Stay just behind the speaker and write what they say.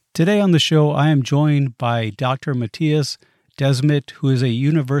Today on the show, I am joined by Dr. Mattias Desmet, who is a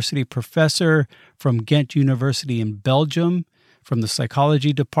university professor from Ghent University in Belgium, from the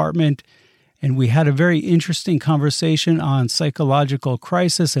psychology department. And we had a very interesting conversation on psychological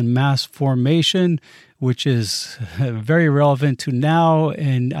crisis and mass formation, which is very relevant to now.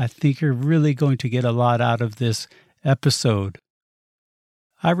 And I think you're really going to get a lot out of this episode.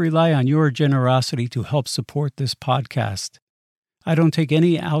 I rely on your generosity to help support this podcast. I don't take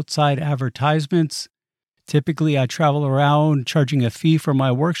any outside advertisements. Typically, I travel around charging a fee for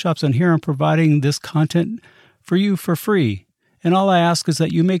my workshops, and here I'm providing this content for you for free. And all I ask is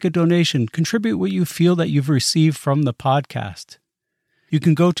that you make a donation, contribute what you feel that you've received from the podcast. You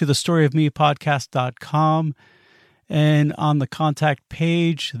can go to thestoryofmepodcast.com, and on the contact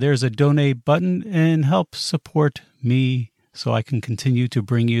page, there's a donate button, and help support me so I can continue to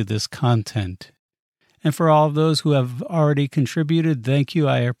bring you this content. And for all of those who have already contributed, thank you.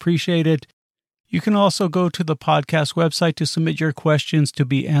 I appreciate it. You can also go to the podcast website to submit your questions to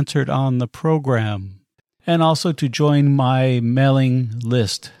be answered on the program. And also to join my mailing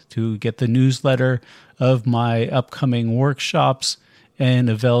list to get the newsletter of my upcoming workshops and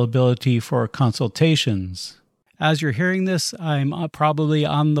availability for consultations. As you're hearing this, I'm probably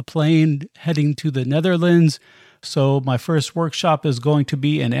on the plane heading to the Netherlands. So my first workshop is going to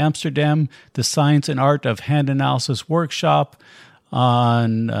be in Amsterdam, the Science and Art of Hand Analysis workshop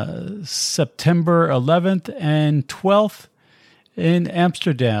on September 11th and 12th in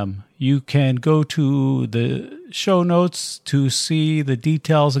Amsterdam. You can go to the show notes to see the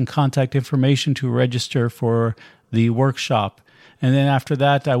details and contact information to register for the workshop. And then after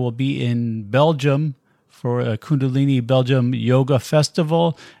that, I will be in Belgium for a Kundalini Belgium Yoga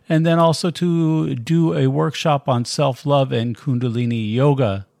Festival, and then also to do a workshop on self-love and Kundalini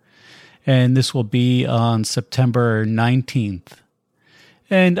Yoga. And this will be on September 19th.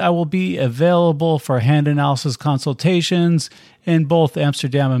 And I will be available for hand analysis consultations in both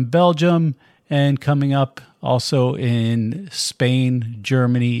Amsterdam and Belgium, and coming up also in Spain,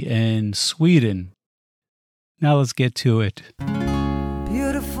 Germany, and Sweden. Now let's get to it.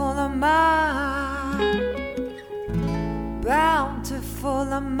 Beautiful am I,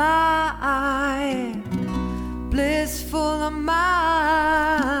 bountiful am I, blissful am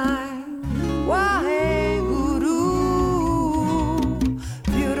I, Waheguru,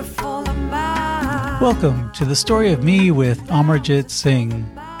 beautiful am I. Welcome to The Story of Me with Amarjit Singh.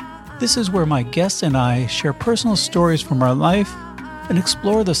 This is where my guests and I share personal stories from our life and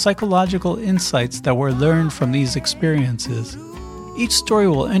explore the psychological insights that were learned from these experiences. Each story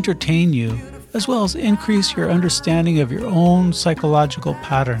will entertain you, as well as increase your understanding of your own psychological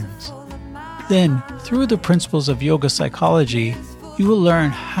patterns. Then, through the principles of yoga psychology, you will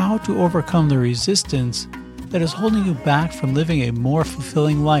learn how to overcome the resistance that is holding you back from living a more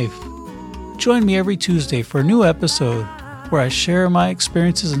fulfilling life. Join me every Tuesday for a new episode where I share my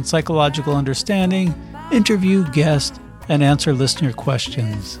experiences in psychological understanding, interview guests, and answer listener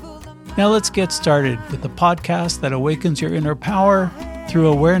questions. Now let's get started with the podcast that awakens your inner power through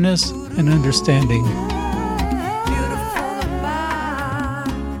awareness and understanding.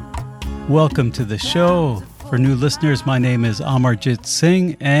 Welcome to the show. For new listeners, my name is Amarjit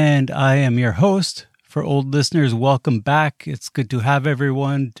Singh, and I am your host. For old listeners, welcome back. It's good to have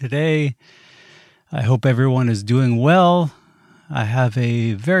everyone today. I hope everyone is doing well. I have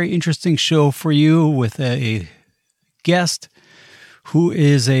a very interesting show for you with a guest who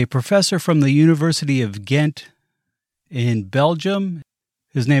is a professor from the University of Ghent in Belgium.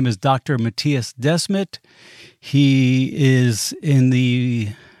 His name is Dr. Mattias Desmet. He is in the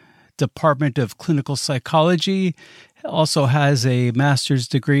Department of Clinical Psychology, also has a master's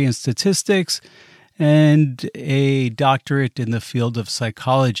degree in statistics, and a doctorate in the field of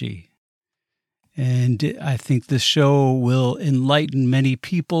psychology. And I think this show will enlighten many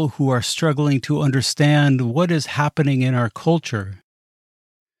people who are struggling to understand what is happening in our culture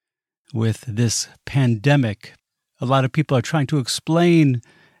with this pandemic. A lot of people are trying to explain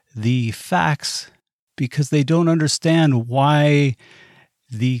the facts because they don't understand why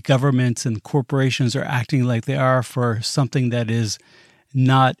the governments and corporations are acting like they are for something that is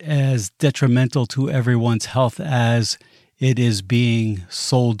not as detrimental to everyone's health as it is being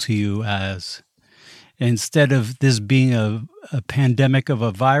sold to you as. Instead of this being a pandemic of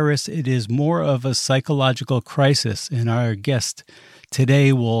a virus, it is more of a psychological crisis. And our guest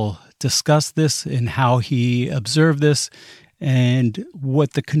today will discuss this and how he observed this and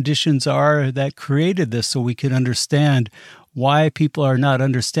what the conditions are that created this, so we can understand why people are not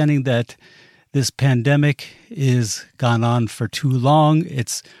understanding that this pandemic is gone on for too long.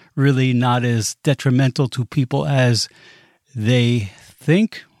 It's really not as detrimental to people as they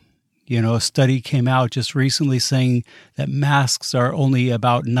think. A study came out just recently saying that masks are only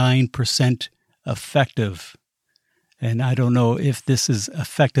about 9% effective. And I don't know if this is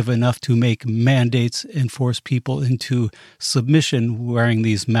effective enough to make mandates and force people into submission wearing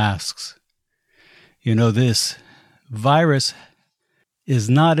these masks. This virus is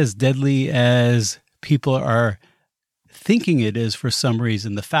not as deadly as people are thinking it is for some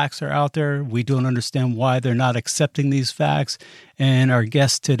reason. The facts are out there. We don't understand why they're not accepting these facts. And our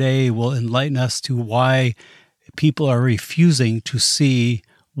guest today will enlighten us to why people are refusing to see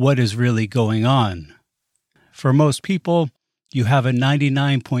what is really going on. For most people, you have a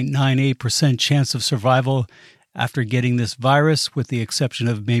 99.98% chance of survival after getting this virus, with the exception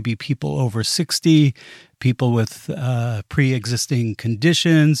of maybe people over 60, people with pre-existing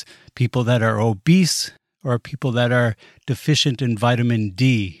conditions, people that are obese, or people that are deficient in vitamin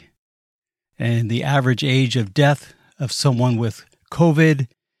D. And the average age of death of someone with COVID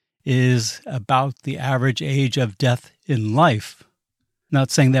is about the average age of death in life.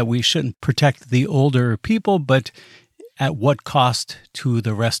 Not saying that we shouldn't protect the older people, but at what cost to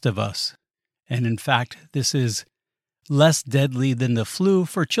the rest of us? And in fact, this is less deadly than the flu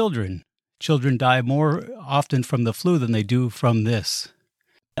for children. Children die more often from the flu than they do from this.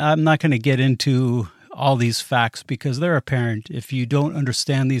 I'm not going to get into all these facts because they're apparent. If you don't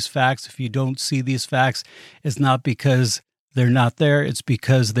understand these facts, if you don't see these facts, it's not because they're not there. It's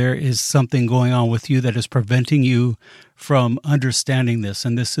because there is something going on with you that is preventing you from understanding this.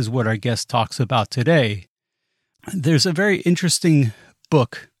 And this is what our guest talks about today. There's a very interesting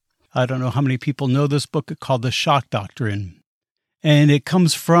book. I don't know how many people know this book, called The Shock Doctrine. And it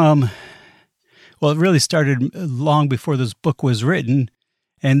comes from, it really started long before this book was written.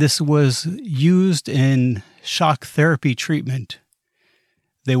 And this was used in shock therapy treatment.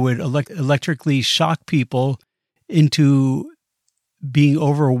 They would electrically shock people into being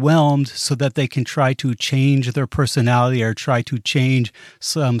overwhelmed so that they can try to change their personality or try to change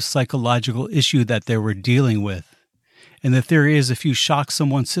some psychological issue that they were dealing with. And the theory is if you shock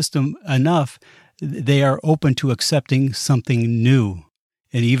someone's system enough, they are open to accepting something new.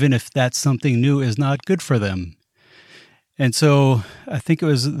 And even if that something new is not good for them. And so I think it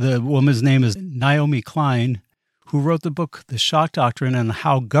was the woman's name is Naomi Klein, who wrote the book, The Shock Doctrine, and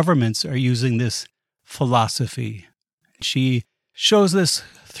how governments are using this philosophy. She shows this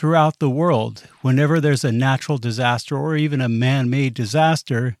throughout the world. Whenever there's a natural disaster or even a man-made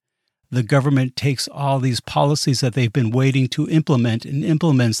disaster, the government takes all these policies that they've been waiting to implement and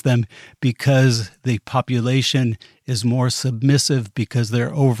implements them because the population is more submissive because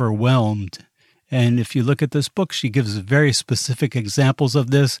they're overwhelmed. And if you look at this book, she gives very specific examples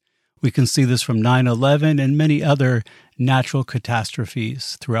of this. We can see this from 9/11 and many other natural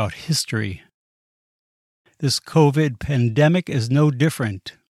catastrophes throughout history. This COVID pandemic is no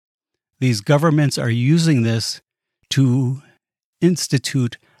different. These governments are using this to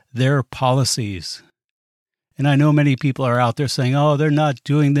institute their policies. And I know many people are out there saying, they're not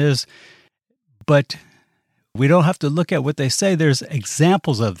doing this. But we don't have to look at what they say. There's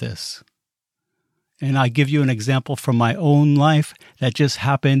examples of this. And I give you an example from my own life that just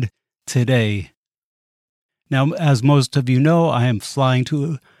happened today. Now, as most of you know, I am flying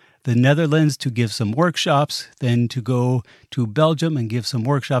to the Netherlands to give some workshops, then to go to Belgium and give some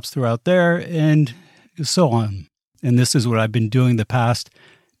workshops throughout there, and so on. And this is what I've been doing the past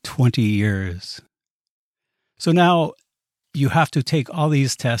 20 years. So now you have to take all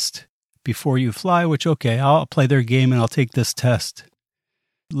these tests before you fly, which, okay, I'll play their game and I'll take this test.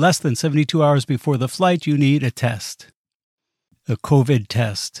 Less than 72 hours before the flight, you need a test, a COVID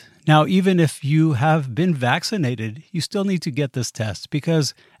test. Now, even if you have been vaccinated, you still need to get this test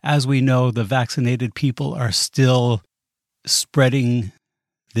because, as we know, the vaccinated people are still spreading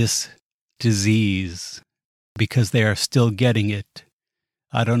this disease because they are still getting it.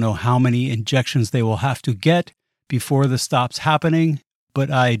 I don't know how many injections they will have to get before this stops happening,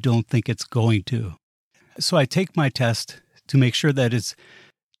 but I don't think it's going to. So I take my test to make sure that it's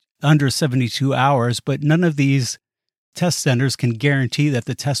under 72 hours, but none of these test centers can guarantee that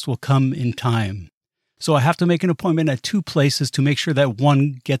the test will come in time. So I have to make an appointment at 2 places to make sure that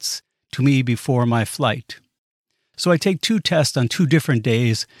one gets to me before my flight. So I take 2 tests on 2 different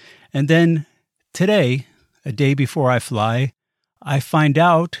days, and then today, a day before I fly, I find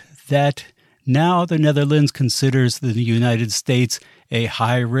out that now the Netherlands considers the United States a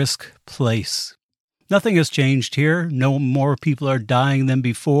high-risk place. Nothing has changed here. No more people are dying than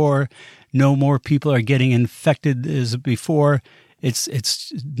before. No more people are getting infected as before.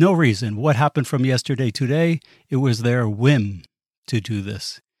 It's no reason. What happened from yesterday to today? It was their whim to do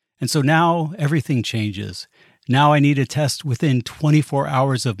this. And so now everything changes. Now I need a test within 24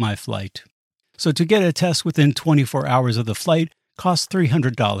 hours of my flight. So to get a test within 24 hours of the flight costs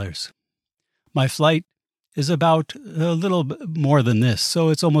 $300. My flight is about a little bit more than this, so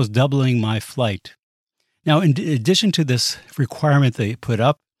it's almost doubling my flight. Now, in addition to this requirement they put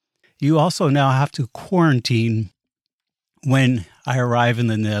up, you also now have to quarantine when I arrive in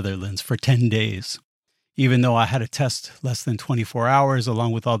the Netherlands for 10 days. Even though I had a test less than 24 hours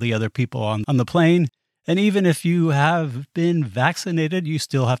along with all the other people on the plane, and even if you have been vaccinated, you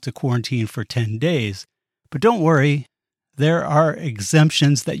still have to quarantine for 10 days. But don't worry, there are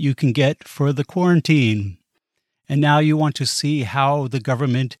exemptions that you can get for the quarantine. And now you want to see how the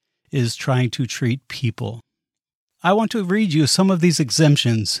government is trying to treat people. I want to read you some of these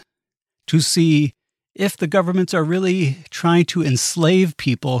exemptions to see if the governments are really trying to enslave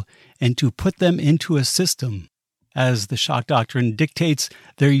people and to put them into a system. As the shock doctrine dictates,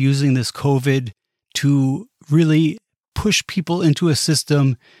 they're using this COVID to really push people into a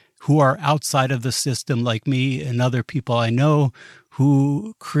system who are outside of the system, like me and other people I know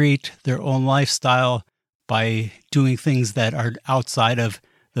who create their own lifestyle by doing things that are outside of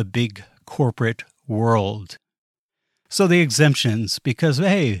the big corporate world. So the exemptions, because,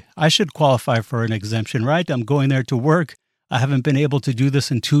 hey, I should qualify for an exemption, right? I'm going there to work. I haven't been able to do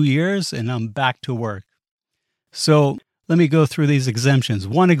this in 2 years, and I'm back to work. So let me go through these exemptions.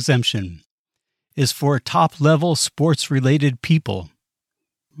 One exemption is for top-level sports-related people.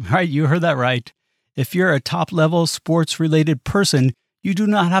 Right, you heard that right. If you're a top-level sports-related person, you do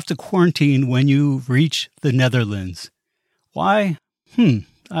not have to quarantine when you reach the Netherlands. Why?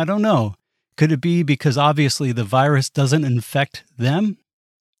 I don't know. Could it be because obviously the virus doesn't infect them?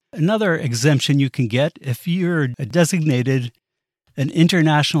 Another exemption you can get if you're designated an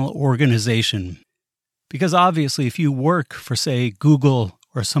international organization. Because obviously if you work for, say, Google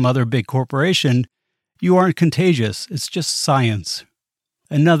or some other big corporation, you aren't contagious. It's just science.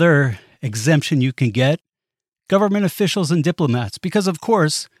 Another exemption you can get, government officials and diplomats. Because, of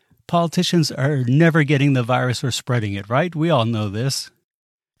course, politicians are never getting the virus or spreading it, right? We all know this.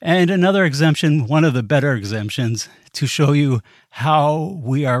 And another exemption, one of the better exemptions, to show you how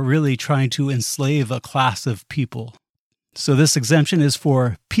we are really trying to enslave a class of people. So this exemption is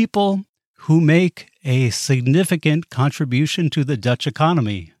for people who make a significant contribution to the Dutch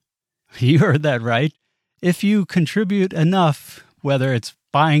economy. You heard that right. If you contribute enough, whether it's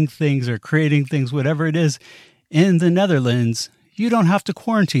buying things or creating things, whatever it is, in the Netherlands, you don't have to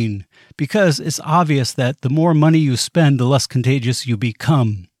quarantine because it's obvious that the more money you spend, the less contagious you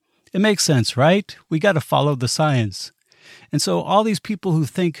become. It makes sense, right? We got to follow the science. And so all these people who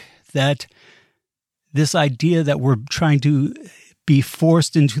think that this idea that we're trying to be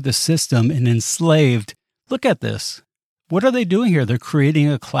forced into the system and enslaved, look at this. What are they doing here? They're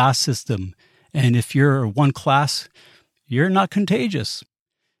creating a class system. And if you're one class, you're not contagious.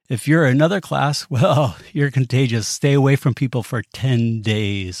 If you're another class, well, you're contagious. Stay away from people for 10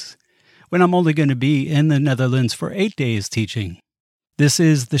 days. When I'm only going to be in the Netherlands for 8 days teaching. This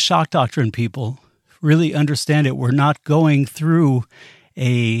is the shock doctrine, people. Really understand it. We're not going through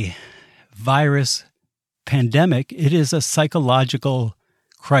a virus pandemic. It is a psychological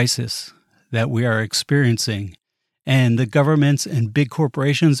crisis that we are experiencing. And the governments and big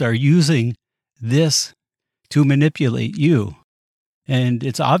corporations are using this to manipulate you. And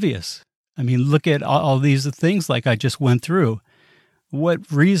it's obvious. I mean, look at all these things like I just went through.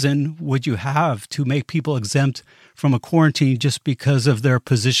 What reason would you have to make people exempt from a quarantine just because of their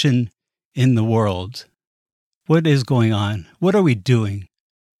position in the world? What is going on? What are we doing?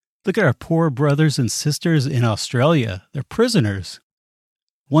 Look at our poor brothers and sisters in Australia. They're prisoners.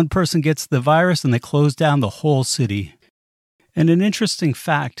 One person gets the virus and they close down the whole city. And an interesting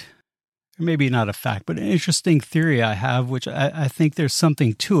fact, or maybe not a fact, but an interesting theory I have, which I think there's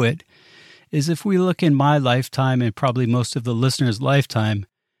something to it, is if we look in my lifetime and probably most of the listeners' lifetime,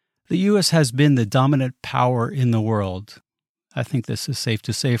 the U.S. has been the dominant power in the world. I think this is safe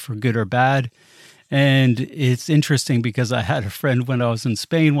to say for good or bad. And it's interesting because I had a friend when I was in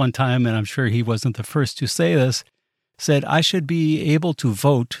Spain one time, and I'm sure he wasn't the first to say this, said I should be able to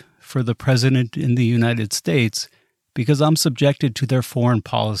vote for the president in the United States because I'm subjected to their foreign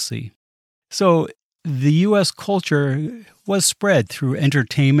policy. So the U.S. culture was spread through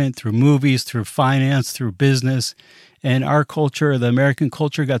entertainment, through movies, through finance, through business. And our culture, the American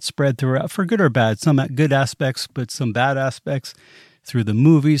culture, got spread throughout, for good or bad, some good aspects, but some bad aspects, through the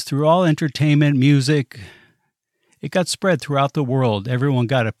movies, through all entertainment, music. It got spread throughout the world. Everyone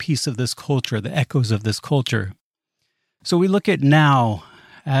got a piece of this culture, the echoes of this culture. So we look at now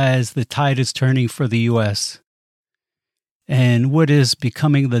as the tide is turning for the U.S. And what is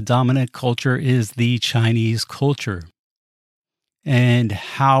becoming the dominant culture is the Chinese culture. And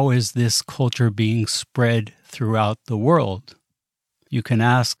how is this culture being spread throughout the world? You can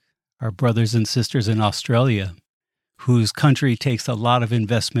ask our brothers and sisters in Australia, whose country takes a lot of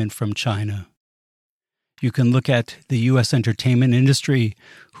investment from China. You can look at the U.S. entertainment industry,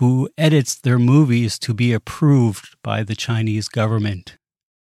 who edits their movies to be approved by the Chinese government,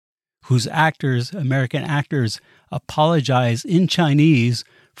 whose actors, American actors, apologize in Chinese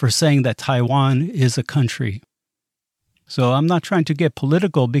for saying that Taiwan is a country. So I'm not trying to get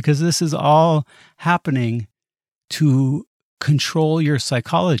political, because this is all happening to control your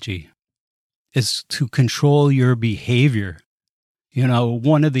psychology. It's to control your behavior. You know,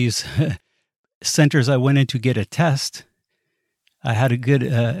 one of these centers I went in to get a test, I had a good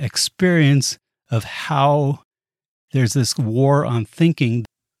experience of how there's this war on thinking.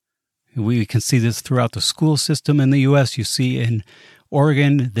 We can see this throughout the school system in the U.S. You see in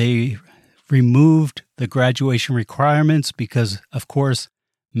Oregon, they removed the graduation requirements because, of course,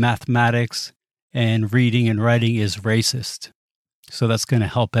 mathematics and reading and writing is racist. So that's going to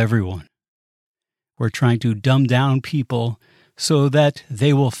help everyone. We're trying to dumb down people so that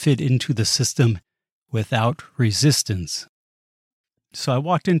they will fit into the system without resistance. So I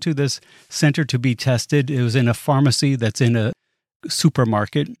walked into this center to be tested. It was in a pharmacy that's in a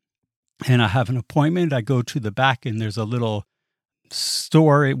supermarket. And I have an appointment. I go to the back, and there's a little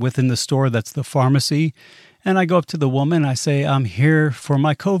store within the store that's the pharmacy. And I go up to the woman. I say, I'm here for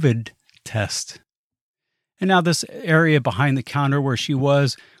my COVID test. And now this area behind the counter where she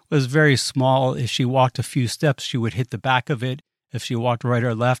was very small. If she walked a few steps, she would hit the back of it. If she walked right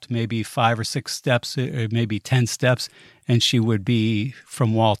or left, maybe 5 or 6 steps, or maybe 10 steps, and she would be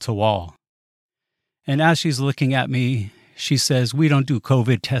from wall to wall. And as she's looking at me, she says, we don't do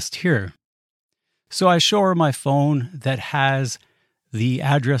COVID test here. So I show her my phone that has the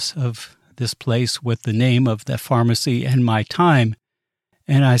address of this place with the name of the pharmacy and my time.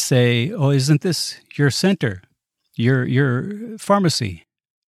 And I say, oh, isn't this your center, your pharmacy?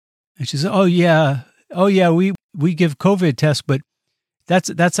 And she says, oh yeah, we give COVID tests, but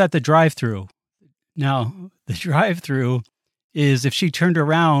that's at the drive-through. Now, the drive-through is if she turned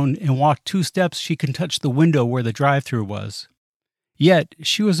around and walked 2 steps, she can touch the window where the drive-through was. Yet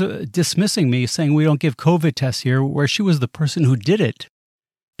she was dismissing me, saying we don't give COVID tests here, where she was the person who did it.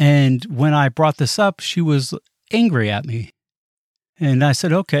 And when I brought this up, she was angry at me. And I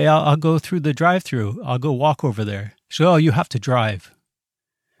said, okay, I'll go through the drive-through. I'll go walk over there. She said, oh, you have to drive.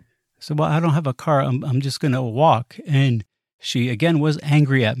 I said, well, I don't have a car. I'm just going to walk. And she, again, was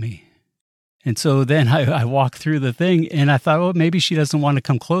angry at me. And so then I walked through the thing, and I thought, oh, maybe she doesn't want to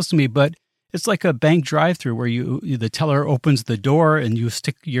come close to me. But it's like a bank drive-through where the teller opens the door and you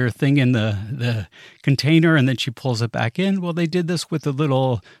stick your thing in the container, and then she pulls it back in. Well, they did this with a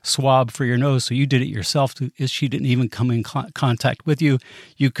little swab for your nose, so you did it yourself. She didn't even come in contact with you.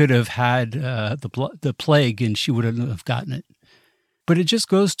 You could have had the plague, and she wouldn't have gotten it. But it just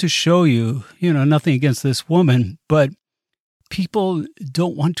goes to show you, nothing against this woman, but people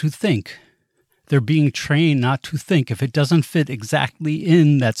don't want to think. They're being trained not to think. If it doesn't fit exactly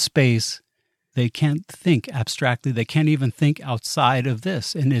in that space, they can't think abstractly. They can't even think outside of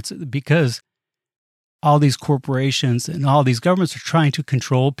this. And it's because all these corporations and all these governments are trying to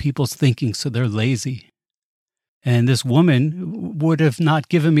control people's thinking, so they're lazy. And this woman would have not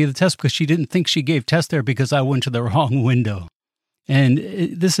given me the test because she didn't think she gave test there because I went to the wrong window. And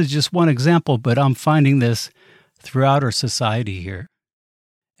this is just one example, but I'm finding this throughout our society here.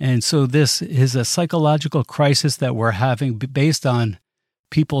 And so this is a psychological crisis that we're having based on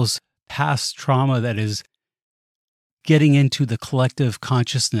people's past trauma that is getting into the collective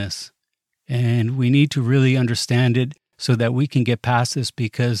consciousness. And we need to really understand it so that we can get past this,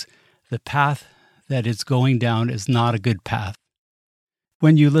 because the path that it's going down is not a good path.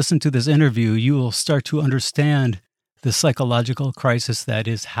 When you listen to this interview, you will start to understand the psychological crisis that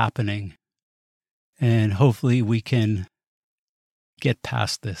is happening. And hopefully we can get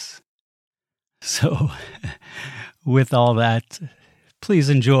past this. So with all that, please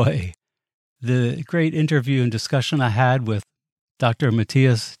enjoy the great interview and discussion I had with Dr.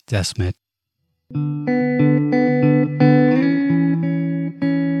 Mattias Desmet.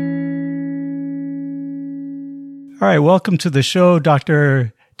 All right, welcome to the show,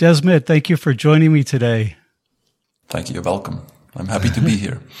 Dr. Desmet. Thank you for joining me today. Thank you. You're welcome. I'm happy to be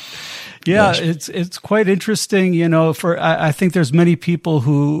here. Yeah, Yes. it's quite interesting, I think there's many people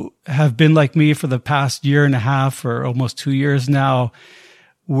who have been like me for the past year and a half or almost 2 years now,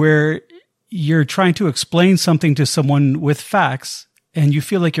 where you're trying to explain something to someone with facts and you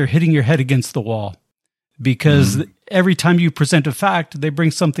feel like you're hitting your head against the wall because every time you present a fact, they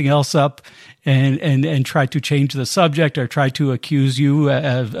bring something else up and try to change the subject or try to accuse you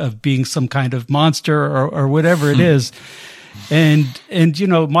of being some kind of monster or whatever it is. And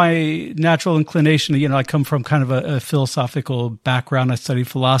my natural inclination, I come from kind of a philosophical background. I studied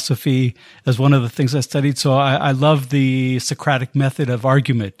philosophy as one of the things I studied. So I love the Socratic method of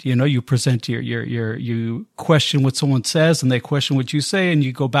argument. You present you question what someone says and they question what you say, and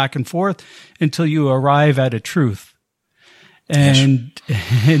you go back and forth until you arrive at a truth. And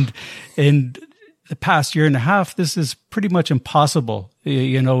the past year and a half, this is pretty much impossible,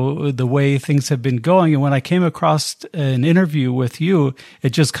 the way things have been going. And when I came across an interview with you,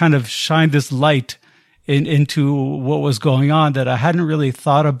 it just kind of shined this light into what was going on that I hadn't really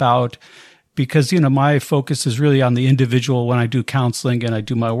thought about, because, my focus is really on the individual when I do counseling and I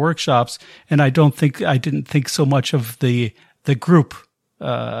do my workshops. And I didn't think so much of the group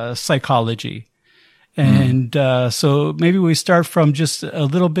psychology. And so maybe we start from just a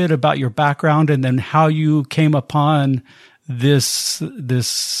little bit about your background and then how you came upon this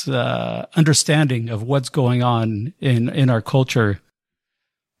understanding of what's going on in our culture.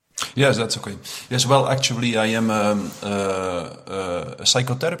 Yes, that's okay. Yes, well, actually, I am a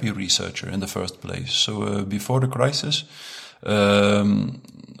psychotherapy researcher in the first place. So before the crisis,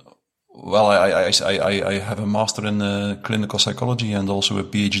 I have a master in clinical psychology and also a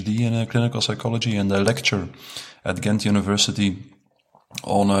PhD in clinical psychology, and I lecture at Ghent University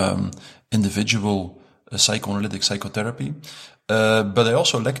on individual psychoanalytic psychotherapy. But I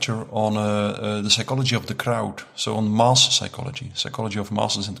also lecture on the psychology of the crowd, so on mass psychology of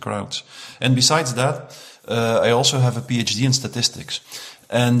masses and crowds. And besides that, I also have a PhD in statistics.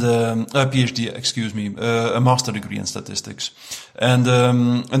 And a master degree in statistics. And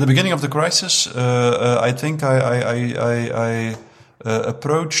in the beginning of the crisis, I think I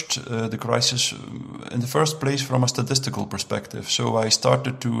approached the crisis in the first place from a statistical perspective. So I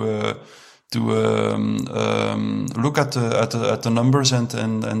started to look at the numbers and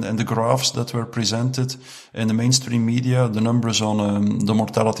the graphs that were presented in the mainstream media, the numbers on the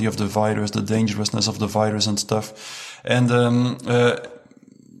mortality of the virus, the dangerousness of the virus and stuff. And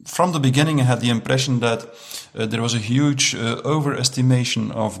from the beginning, I had the impression that there was a huge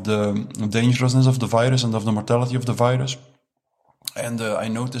overestimation of the dangerousness of the virus and of the mortality of the virus. And I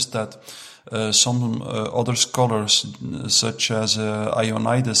noticed that some other scholars, such as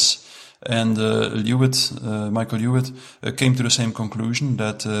Ioannidis and Michael Lewitt, came to the same conclusion,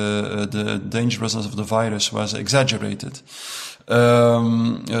 that the dangerousness of the virus was exaggerated.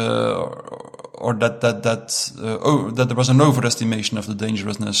 Or that there was an overestimation of the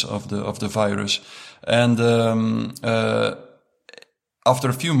dangerousness of the virus. And after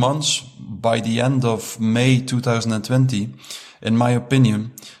a few months, by the end of May 2020, in my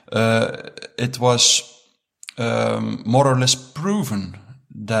opinion, it was more or less proven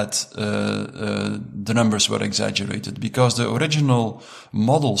that the numbers were exaggerated, because the original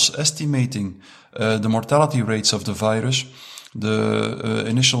models estimating the mortality rates of the virus, the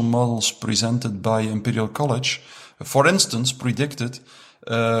initial models presented by Imperial College, for instance, predicted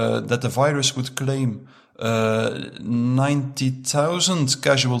that the virus would claim 90,000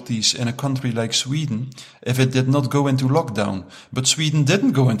 casualties in a country like Sweden if it did not go into lockdown. But Sweden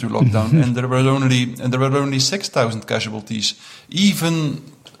didn't go into lockdown, and there were only 6,000 casualties, even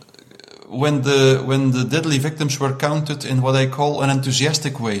when the deadly victims were counted in what I call an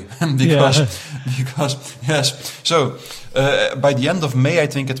enthusiastic way, because yes. So by the end of May, I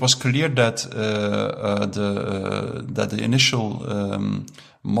think it was clear that the initial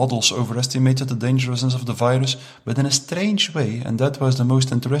models overestimated the dangerousness of the virus, but in a strange way, and that was the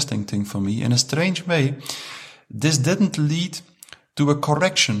most interesting thing for me. In a strange way, this didn't lead to a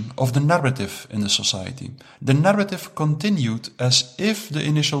correction of the narrative in the society. The narrative continued as if the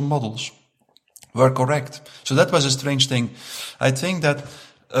initial models were correct. So that was a strange thing. I think that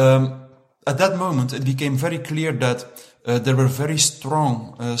at that moment it became very clear that there were very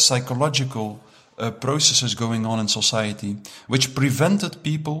strong psychological processes going on in society, which prevented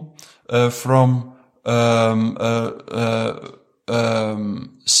people from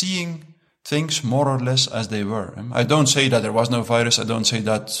seeing things more or less as they were. I don't say that there was no virus. I don't say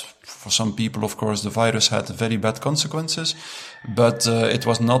that for some people, of course, the virus had very bad consequences, but it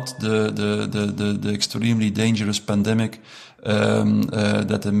was not the extremely dangerous pandemic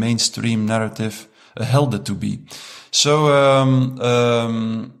that the mainstream narrative held it to be. So,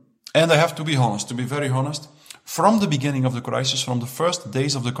 and I have to be honest, to be very honest, from the beginning of the crisis, from the first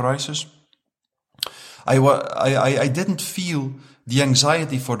days of the crisis, I didn't feel the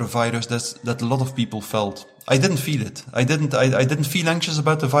anxiety for the virus that a lot of people felt. I didn't feel it. I didn't feel anxious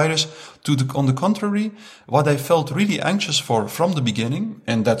about the virus. On the contrary, what I felt really anxious for from the beginning,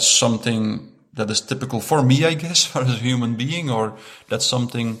 and that's something that is typical for me, I guess, for as a human being, or that's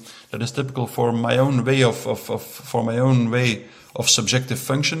something that is typical for my own way of subjective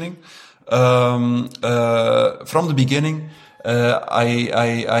functioning. From the beginning,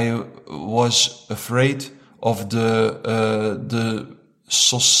 I was afraid of the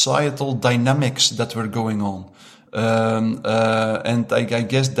societal dynamics that were going on, and I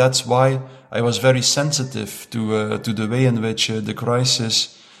guess that's why I was very sensitive to the way in which the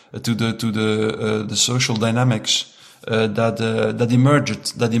crisis, to the social dynamics that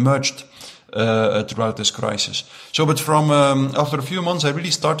emerged throughout this crisis. So, but from after a few months, I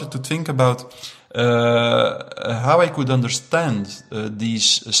really started to think about how I could understand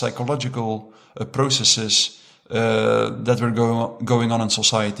these psychological processes that were going on in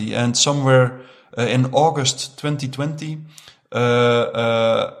society. And somewhere in August 2020,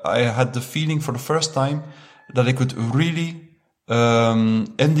 I had the feeling for the first time that I could really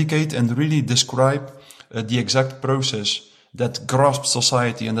indicate and really describe the exact process that grasped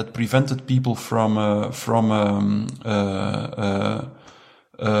society and that prevented people from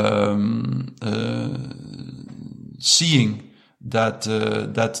seeing that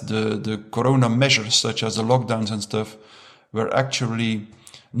the corona measures, such as the lockdowns and stuff, were actually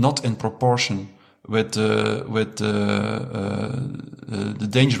not in proportion with the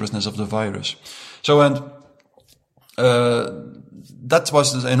dangerousness of the virus. So, and that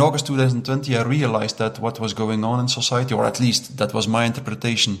was in August 2020. I realized that what was going on in society, or at least that was my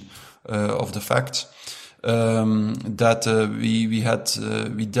interpretation of the facts, that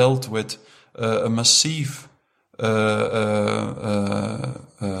we dealt with a massive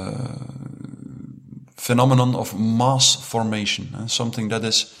phenomenon of mass formation, something that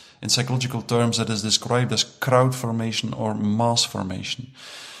is, in psychological terms, that is described as crowd formation or mass formation.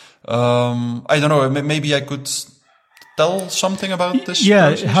 I don't know, maybe I could tell something about this? Yeah,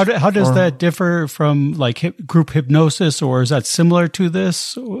 process? how does that differ from like group hypnosis, or is that similar to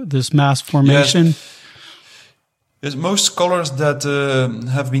this mass formation? Yes, most scholars that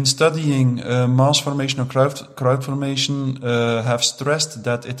have been studying mass formation or crowd formation have stressed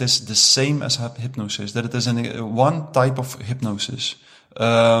that it is the same as hypnosis, that it is one type of hypnosis.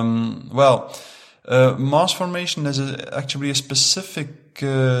 Mass formation is actually a specific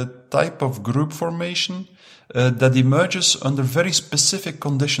type of group formation that emerges under very specific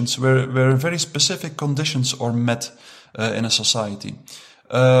conditions, where very specific conditions are met in a society.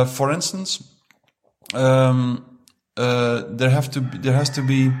 For instance, there has to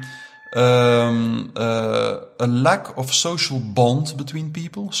be a lack of social bond between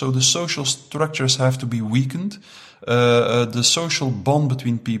people. So the social structures have to be weakened. The social bond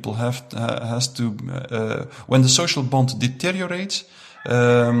between people has to when the social bond deteriorates,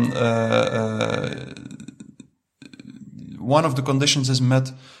 one of the conditions is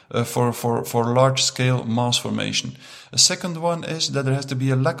met for large-scale mass formation. A second one is that there has to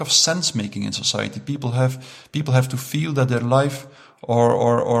be a lack of sense-making in society. People have to feel that their life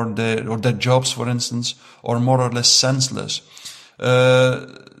or their jobs, for instance, are more or less senseless.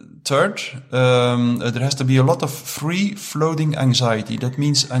 Third, there has to be a lot of free-floating anxiety. That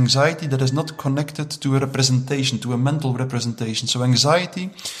means anxiety that is not connected to a representation, to a mental representation. So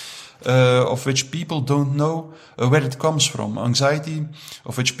anxiety of which people don't know where it comes from. Anxiety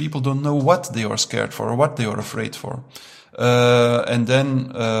of which people don't know what they are scared for or what they are afraid for. And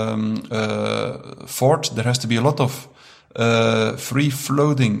then fourth, there has to be a lot of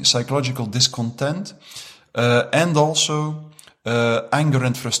free-floating psychological discontent and also anger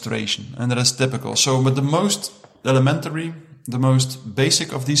and frustration. And that is typical. So, but the most elementary, the most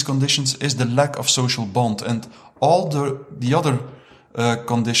basic of these conditions is the lack of social bond. And all the other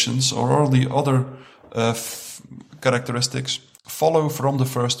conditions or all the other characteristics follow from the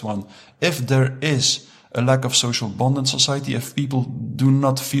first one. If there is a lack of social bond in society, if people do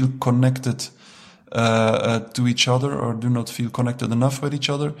not feel connected to each other or do not feel connected enough with each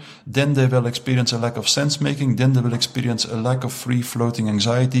other, then they will experience a lack of sense making, then they will experience a lack of free floating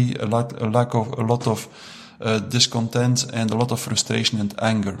anxiety, a lot of discontent and a lot of frustration and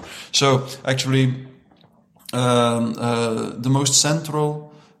anger. So actually, the most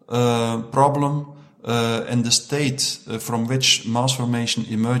central problem in the state from which mass formation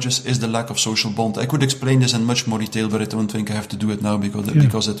emerges is the lack of social bond. I could explain this in much more detail, but I don't think I have to do it now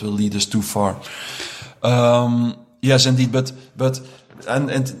because it will lead us too far. Yes, indeed, but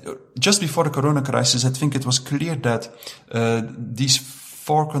just before the corona crisis, I think it was clear that these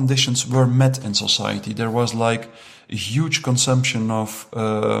four conditions were met in society. There was like a huge consumption of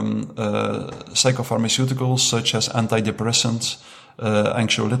psychopharmaceuticals such as antidepressants,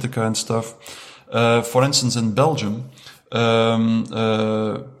 anxiolytica and stuff. For instance, in Belgium,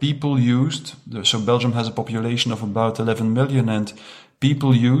 people used, so Belgium has a population of about 11 million, and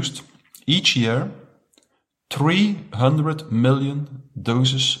people used each year 300 million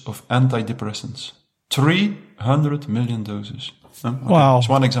doses of antidepressants. 300 million doses. Okay. Wow. That's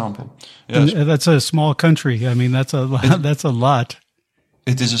one example. Yes. And that's a small country. I mean, that's a lot.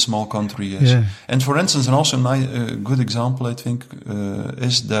 It is a small country, yes. Yeah. And for instance, and also a good example, I think,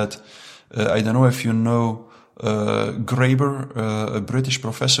 is that, I don't know if you know Graeber, a British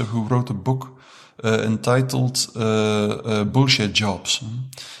professor who wrote a book entitled Bullshit Jobs.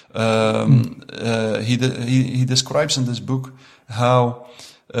 He describes in this book how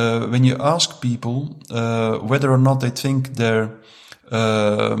when you ask people whether or not they think their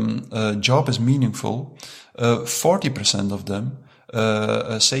job is meaningful, 40% of them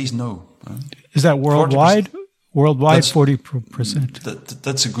says no. Is that worldwide? 40%. Worldwide, 40%.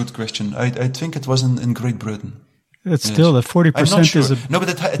 That's a good question. I think it was in Great Britain. It's still the 40% I'm not sure. is a... No, but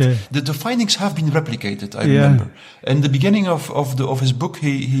the findings have been replicated, I remember. In the beginning of his book,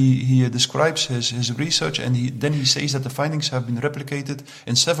 he describes his research, and then he says that the findings have been replicated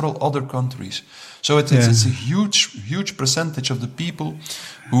in several other countries. So it's a huge percentage of the people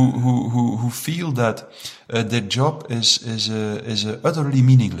who feel that their job is utterly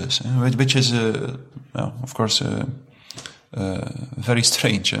meaningless, which is of course very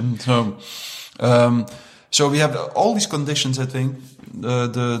strange. So we have all these conditions, I think,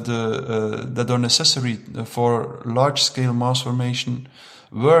 that are necessary for large-scale mass formation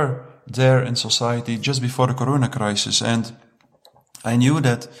were there in society just before the Corona crisis. And I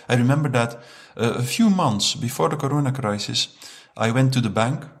remember that a few months before the Corona crisis, I went to the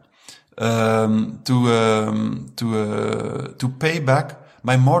bank to pay back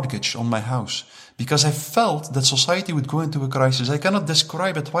my mortgage on my house, because I felt that society would go into a crisis. I cannot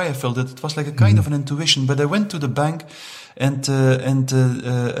describe it why I felt it. It was like a kind of an intuition. But I went to the bank, and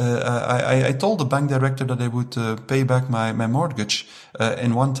I told the bank director that I would pay back my mortgage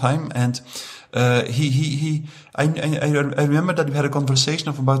in one time. And I remember that we had a conversation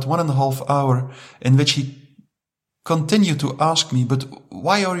of about 1.5 hours in which he continue to ask me, but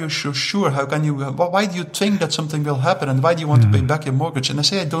why are you so sure? Why do you think that something will happen? And why do you want to pay back your mortgage? And I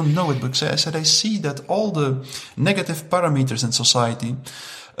say, I don't know it, but I said, I see that all the negative parameters in society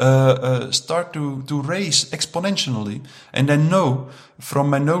start to raise exponentially. And I know from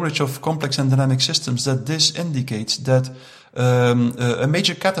my knowledge of complex and dynamic systems that this indicates that a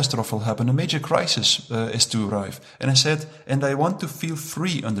major catastrophe will happen, a major crisis is to arrive. And I said, and I want to feel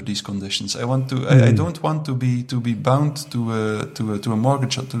free under these conditions. I don't want to be bound to a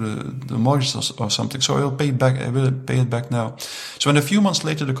mortgage, to the mortgage or something. So I will pay it back now. So when a few months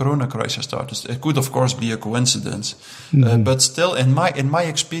later the Corona crisis started, it could of course be a coincidence, but still in my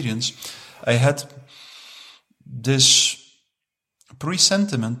experience, I had this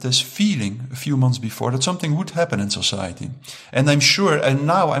presentiment, this feeling a few months before that something would happen in society. And I'm sure, and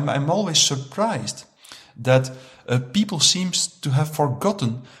now I'm always surprised that people seems to have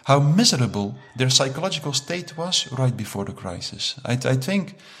forgotten how miserable their psychological state was right before the crisis. I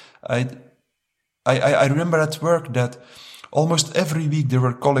think I remember at work that almost every week there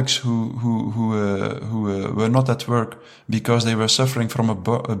were colleagues who were not at work because they were suffering from a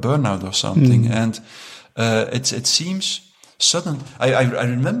burnout or something. And it seems sudden. I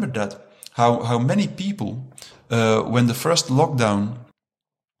remember that how many people when the first lockdown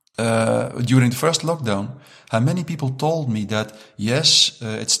during the first lockdown, how many people told me that yes,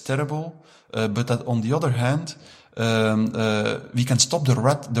 it's terrible, but that on the other hand, we can stop the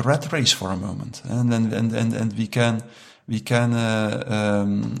rat race for a moment, and we can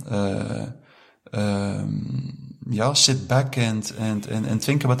sit back and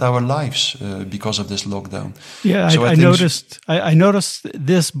think about our lives because of this lockdown. Yeah, so I noticed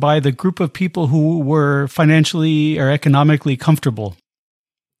this by the group of people who were financially or economically comfortable.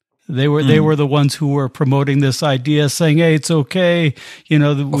 They were the ones who were promoting this idea, saying, "Hey, it's okay.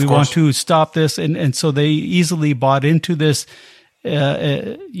 We want to stop this," and so they easily bought into this.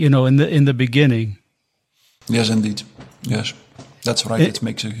 In the beginning. Yes, indeed. Yes. That's right. It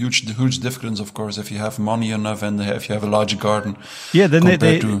makes a huge difference, of course, if you have money enough and if you have a large garden. Yeah,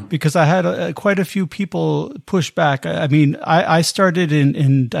 then because I had quite a few people push back. I mean, I started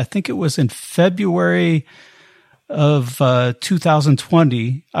in I think it was in February of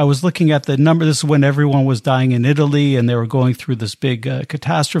 2020. I was looking at the number. This is when everyone was dying in Italy and they were going through this big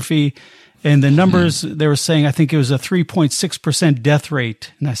catastrophe. And the numbers they were saying, I think it was a 3.6% death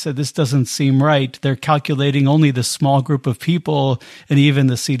rate. And I said, this doesn't seem right. They're calculating only the small group of people, and even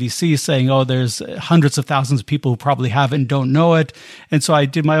the CDC saying, oh, there's hundreds of thousands of people who probably have it and don't know it. And so I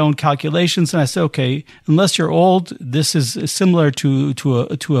did my own calculations, and I said, okay, unless you're old, this is similar to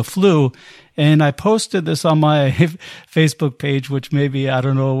a flu. And I posted this on my Facebook page, which maybe, I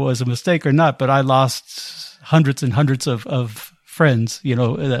don't know, was a mistake or not, but I lost hundreds and hundreds of friends,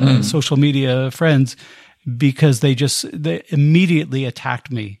 social media friends, because they immediately attacked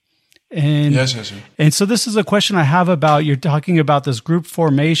me. And yes. And so this is a question I have about, you're talking about this group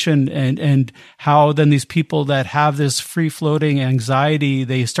formation and how then these people that have this free floating anxiety,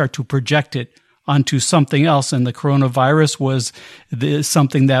 they start to project it onto something else. And the coronavirus was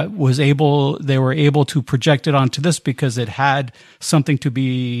something that they were able to project it onto this because it had something to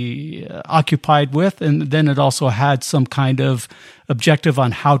be occupied with. And then it also had some kind of objective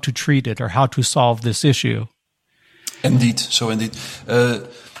on how to treat it or how to solve this issue. Indeed.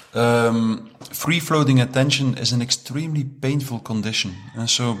 Free-floating attention is an extremely painful condition. And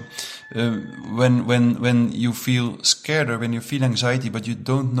so when you feel scared or when you feel anxiety, but you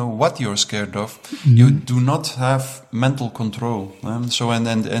don't know what you're scared of, you do not have mental control. So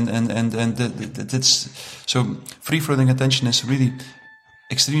free-floating attention is really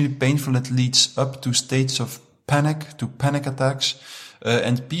extremely painful. It leads up to states of panic, to panic attacks,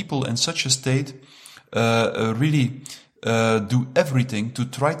 and people in such a state really do everything to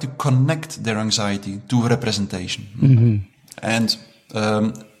try to connect their anxiety to representation. Mm-hmm. And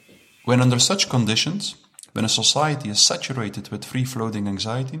when under such conditions, when a society is saturated with free-floating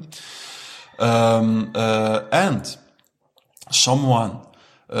anxiety, and someone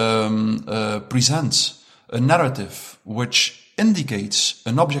presents a narrative which indicates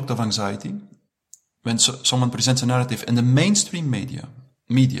an object of anxiety, when someone presents a narrative in the mainstream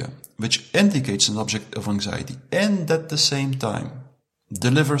media, which indicates an object of anxiety, and at the same time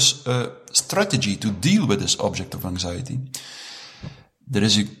delivers a strategy to deal with this object of anxiety, there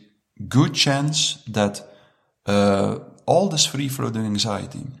is a good chance that all this free-floating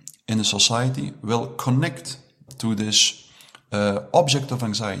anxiety in a society will connect to this object of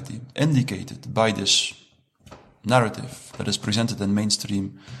anxiety indicated by this narrative that is presented in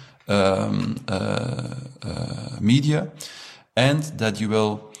mainstream media, and that you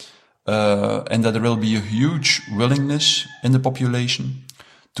will and that there will be a huge willingness in the population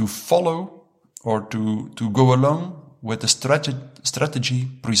to follow or to go along with the strategy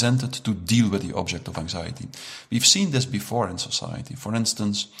presented to deal with the object of anxiety. We've seen this before in society. For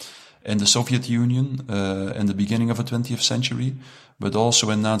instance, in the Soviet Union in the beginning of the 20th century, but also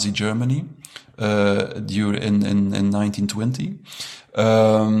in Nazi Germany in 1920.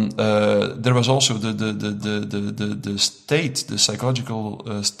 There was also the state, the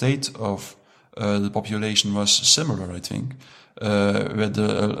psychological state of the population was similar, I think, with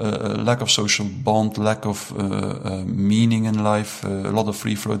a lack of social bond, lack of meaning in life, a lot of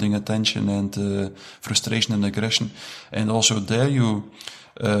free-floating attention and frustration and aggression. And also there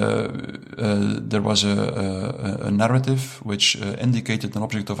there was a narrative which indicated an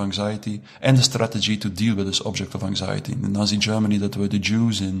object of anxiety and a strategy to deal with this object of anxiety. In Nazi Germany, that were the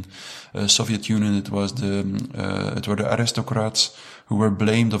Jews. In Soviet Union, it were the aristocrats who were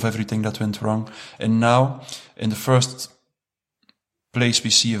blamed of everything that went wrong. And now, in the first place, we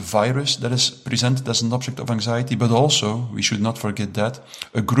see a virus that is presented as an object of anxiety, but also, we should not forget that,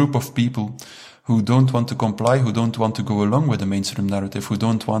 a group of people who don't want to comply, who don't want to go along with the mainstream narrative, who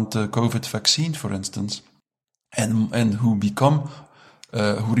don't want the COVID vaccine, for instance, and who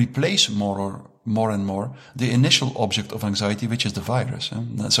who replace more and more the initial object of anxiety, which is the virus.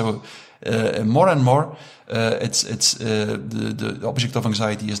 So more and more, the object of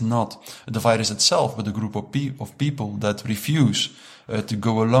anxiety is not the virus itself, but a group of people that refuse to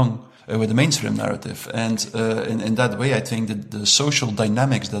go along with the mainstream narrative. And in that way, I think that the social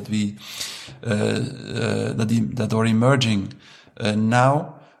dynamics that that are emerging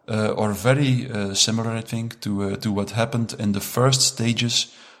now are very similar, I think, to what happened in the first stages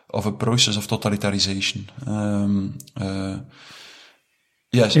of a process of totalitariization.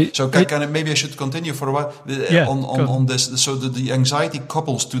 Yes. Maybe I should continue for a while on this. So the anxiety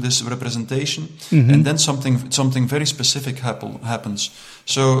couples to this representation, mm-hmm. and then something very specific happens.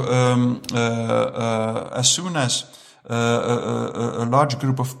 So as soon as a large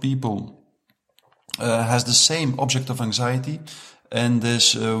group of people has the same object of anxiety and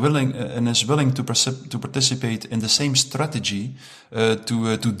is willing to participate in the same strategy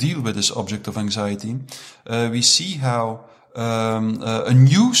to deal with this object of anxiety, we see how a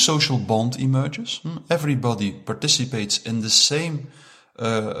new social bond emerges. Everybody participates in the same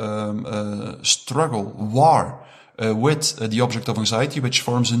war with the object of anxiety, which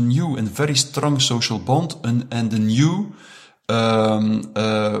forms a new and very strong social bond and a new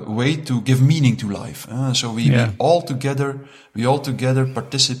way to give meaning to life. So we all together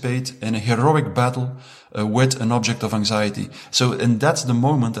participate in a heroic battle with an object of anxiety. So, and that's the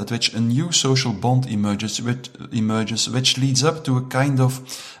moment at which a new social bond emerges, which leads up to a kind of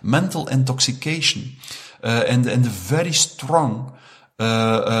mental intoxication, and a very strong,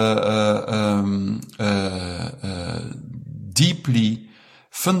 deeply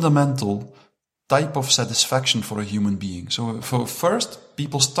fundamental type of satisfaction for a human being. So, for first,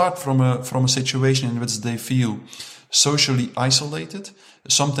 people start from a situation in which they feel socially isolated,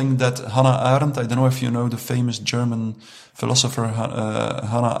 something that Hannah Arendt, I don't know if you know the famous German philosopher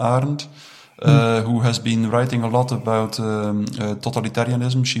Hannah Arendt, who has been writing a lot about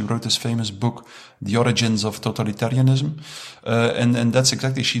totalitarianism. She wrote this famous book, The Origins of Totalitarianism, and that's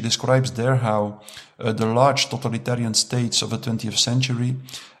exactly, she describes there how the large totalitarian states of the 20th century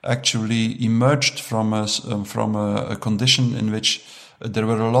actually emerged from a condition in which there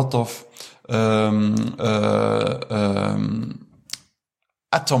were a lot of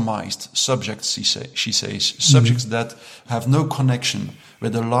atomized subjects, she says, subjects that have no connection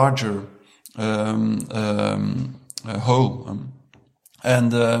with a larger whole.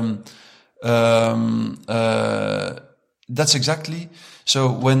 That's exactly,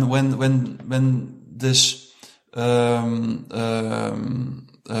 so when this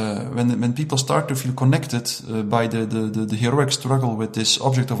when people start to feel connected by the heroic struggle with this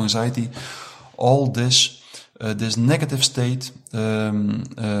object of anxiety, all this negative state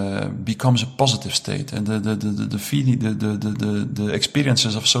becomes a positive state, and the feeling, the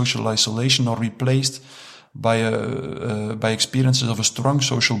experiences of social isolation are replaced by experiences of a strong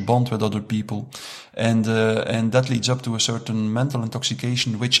social bond with other people, and that leads up to a certain mental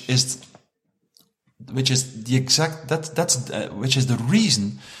intoxication, which is the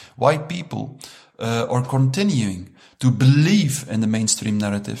reason why people are continuing to believe in the mainstream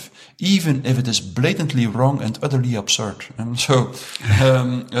narrative, even if it is blatantly wrong and utterly absurd. And so,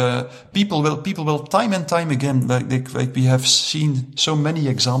 people will time and time again, like we have seen so many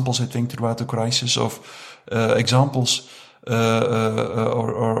examples, I think, throughout the crisis of examples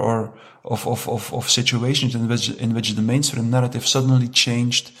of situations in which the mainstream narrative suddenly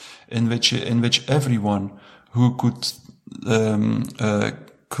changed, in which everyone who could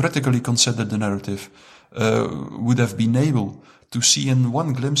critically consider the narrative would have been able to see in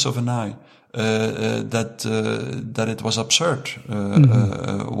one glimpse of an eye that it was absurd,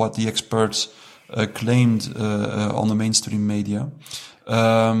 what the experts claimed on the mainstream media.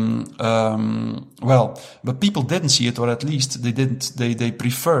 But people didn't see it, or at least they didn't. They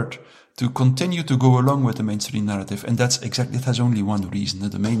preferred to continue to go along with the mainstream narrative, and it has only one reason.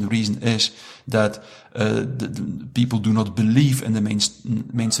 The main reason is that the people do not believe in the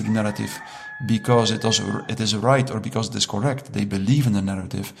mainstream narrative because it is right or because it is correct. They believe in the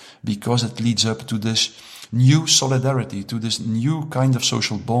narrative because it leads up to this new solidarity, to this new kind of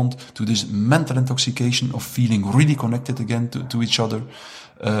social bond, to this mental intoxication of feeling really connected again to each other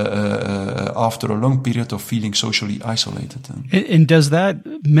after a long period of feeling socially isolated. And does that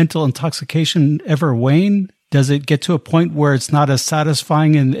mental intoxication ever wane? Does it get to a point where it's not as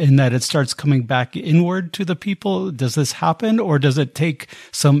satisfying and that it starts coming back inward to the people? Does this happen, or does it take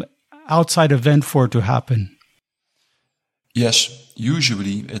some outside event for it to happen? Yes,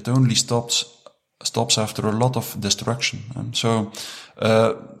 usually it only stops after a lot of destruction. And so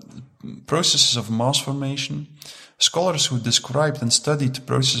processes of mass formation, scholars who described and studied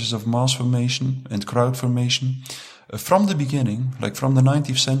processes of mass formation and crowd formation from the beginning, like from the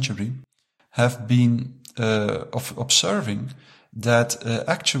 19th century, have been observing that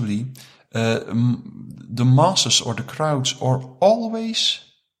actually the masses or the crowds are always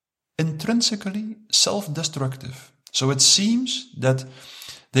intrinsically self-destructive. So it seems that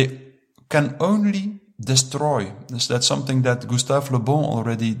they can only destroy. That's something that Gustave Le Bon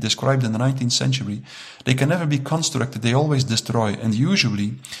already described in the 19th century. They can never be constructed, they always destroy. And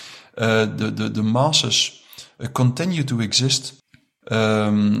usually the masses continue to exist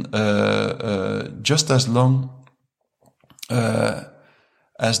just as long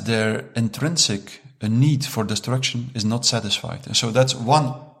as their intrinsic need for destruction is not satisfied. And so that's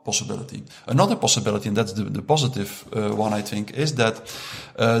one possibility. Another possibility, and that's the positive one, I think, is that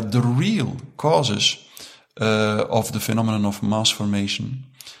the real causes of the phenomenon of mass formation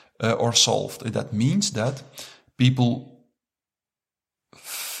are solved. That means that people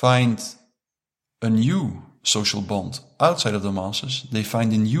find a new social bond outside of the masses. They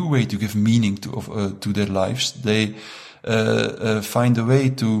find a new way to give meaning to their lives. They find a way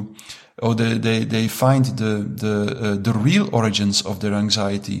to, or they find the real origins of their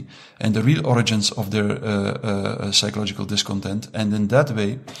anxiety and the real origins of their psychological discontent, and in that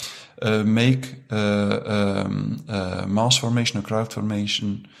way make mass formation or crowd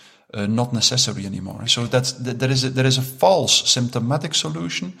formation not necessary anymore. So there is a false symptomatic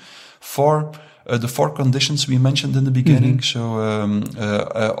solution for the four conditions we mentioned in the beginning. Mm-hmm.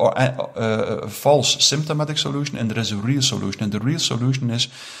 So, false symptomatic solution, and there is a real solution. And the real solution is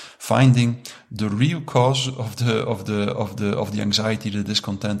finding the real cause of the anxiety, the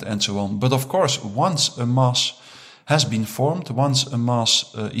discontent, and so on. But of course, once a mass has been formed, once a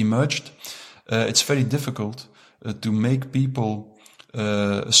mass emerged, it's very difficult to make people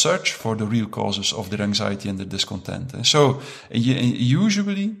search for the real causes of their anxiety and their discontent. So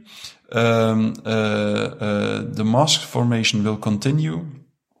usually the mass formation will continue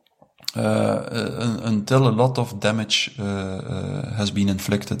until a lot of damage has been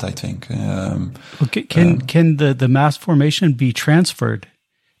inflicted, I think. Okay. Can the mass formation be transferred?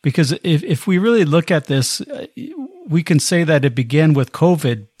 Because if we really look at this, we can say that it began with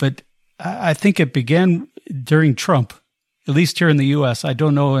COVID, but I think it began during Trump, at least here in the U.S. I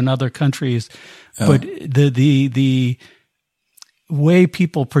don't know in other countries, but the way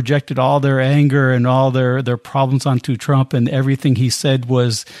people projected all their anger and all their problems onto Trump, and everything he said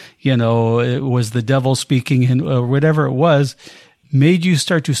was, it was the devil speaking, and or whatever it was, made you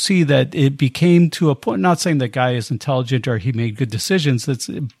start to see that it became to a point, not saying that guy is intelligent or he made good decisions,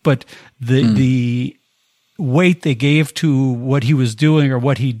 but the weight they gave to what he was doing or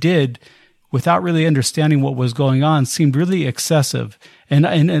what he did without really understanding what was going on seemed really excessive. And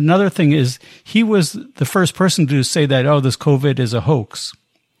another thing is, he was the first person to say that, this COVID is a hoax.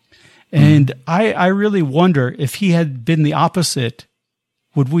 And I really wonder if he had been the opposite,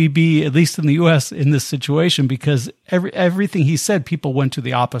 would we be, at least in the U.S., in this situation? Because everything he said, people went to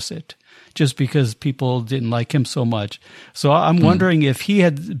the opposite, just because people didn't like him so much. So I'm wondering if he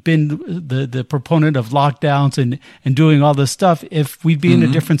had been the proponent of lockdowns and doing all this stuff, if we'd be in a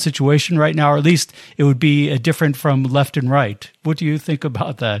different situation right now, or at least it would be different from left and right. What do you think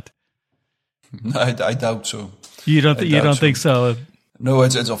about that? I doubt so. You don't think so? No,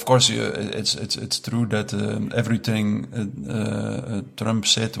 it's of course it's true that everything Trump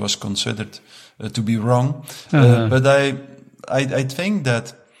said was considered to be wrong. But I think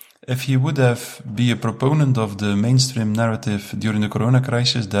that if he would have been a proponent of the mainstream narrative during the Corona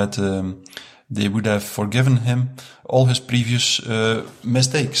crisis, that they would have forgiven him all his previous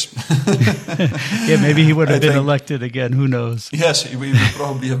mistakes. Yeah, maybe he would have been elected again. Who knows? Yes, he would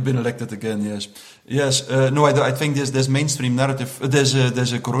probably have been elected again. Yes. No, I think this mainstream narrative,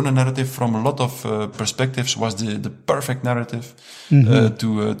 there's a Corona narrative from a lot of perspectives was the perfect narrative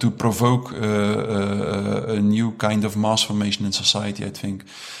to provoke a new kind of mass formation in society. I think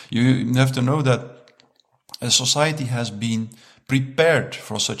you have to know that a society has been prepared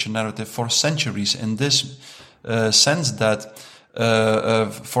for such a narrative for centuries, in this sense that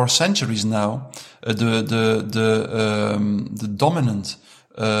for centuries now the dominant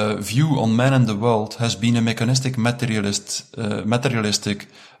view on man and the world has been a mechanistic materialistic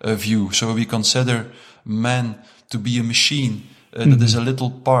view. So we consider man to be a machine that is a little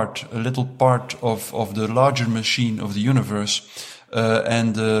part of the larger machine of the universe,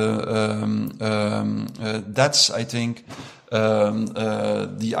 and that's, I think,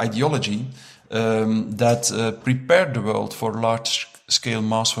 the ideology that prepared the world for large-scale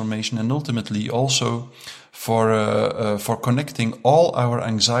mass formation, and ultimately also for connecting all our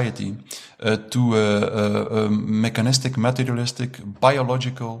anxiety to a mechanistic, materialistic,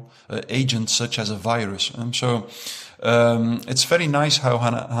 biological agent such as a virus. And so it's very nice how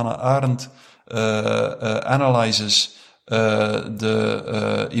Hannah Arendt analyzes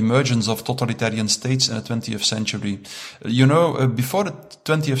the emergence of totalitarian states in the 20th century. Before the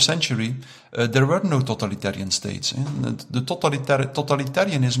 20th century, there were no totalitarian states. The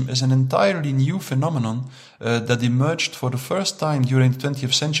totalitarianism is an entirely new phenomenon that emerged for the first time during the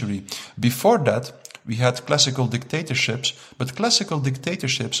 20th century. Before that, we had classical dictatorships, but classical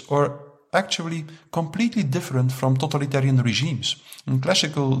dictatorships are actually completely different from totalitarian regimes. And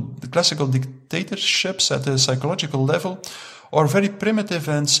classical dictatorships at a psychological level are very primitive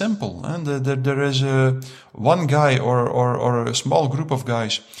and simple. And there is one guy or a small group of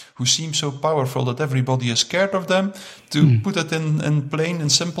guys who seem so powerful that everybody is scared of them, to put it in plain and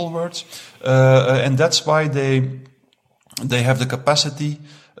simple words. And that's why they have the capacity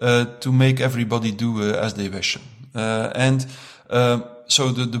to make everybody do as they wish. So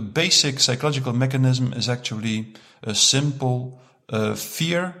the basic psychological mechanism is actually a simple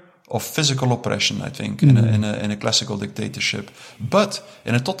fear physical oppression, I think, in a classical dictatorship. But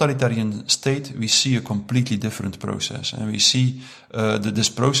in a totalitarian state, we see a completely different process, and we see this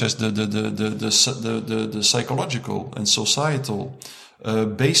process, the psychological and societal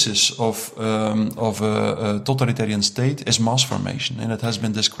basis of a totalitarian state is mass formation, and it has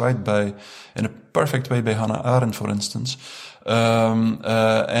been described in a perfect way by Hannah Arendt, for instance.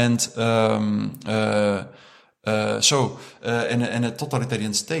 So in a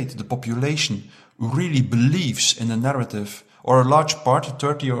totalitarian state, the population really believes in the narrative, or a large part,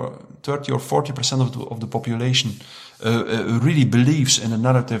 30 or 40% of the population, really believes in the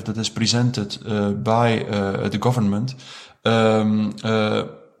narrative that is presented by the government, and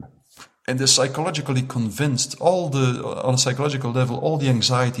is psychologically convinced. On a psychological level, all the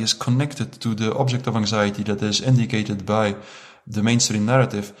anxiety is connected to the object of anxiety that is indicated by the mainstream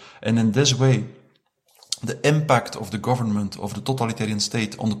narrative, and in this way, the impact of the government, of the totalitarian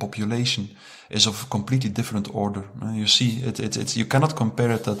state on the population is of a completely different order. You see, it's you cannot compare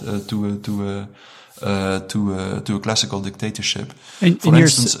it to a classical dictatorship. For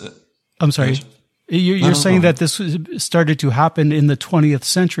instance, I'm sorry. Yes. You're saying that this started to happen in the 20th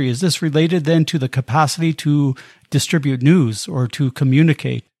century. Is this related then to the capacity to distribute news or to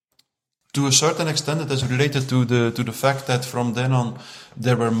communicate? To a certain extent, it is related to the fact that from then on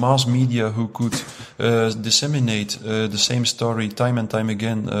there were mass media who could disseminate the same story time and time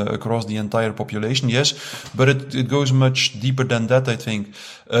again across the entire population. Yes, but it goes much deeper than that. I think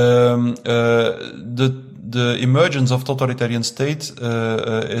the emergence of totalitarian state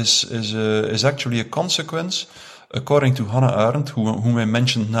is actually a consequence, according to Hannah Arendt, whom I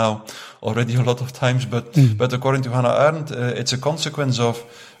mentioned now already a lot of times, but according to Hannah Arendt, it's a consequence of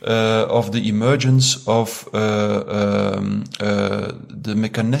the emergence of the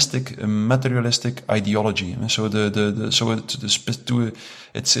mechanistic, materialistic ideology. So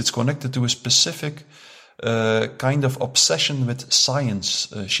it's connected to a specific kind of obsession with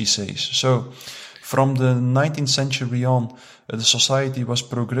science, she says. So from the 19th century on, the society was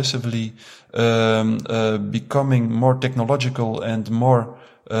progressively becoming more technological and more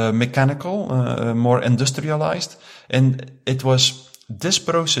mechanical, more industrialized, and it was this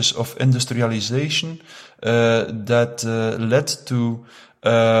process of industrialization that led to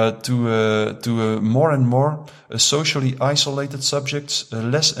more and more socially isolated subjects,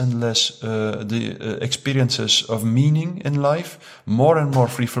 less and less the experiences of meaning in life, more and more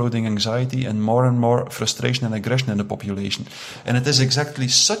free-floating anxiety, and more frustration and aggression in the population. And it is exactly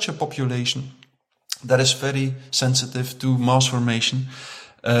such a population that is very sensitive to mass formation,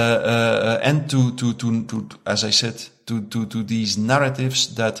 and to as I said, to these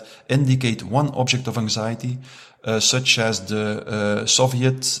narratives that indicate one object of anxiety, such as the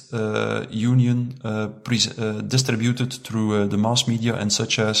Soviet Union distributed through the mass media, and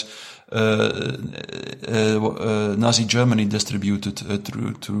such as Nazi Germany distributed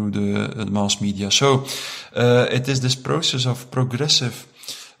through the mass media. So it is this process of progressive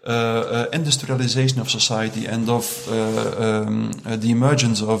industrialization of society and of the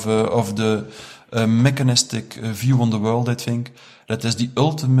emergence of the mechanistic view on the world, I think, that is the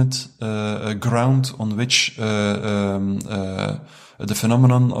ultimate ground on which the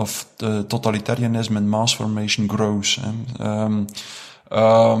phenomenon of totalitarianism and mass formation grows.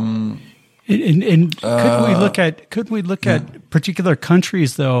 Could we look at particular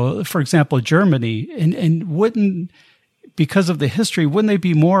countries, though? For example, Germany, and wouldn't, because of the history, wouldn't they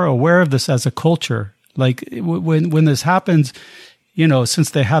be more aware of this as a culture? Like when this happens, you know, since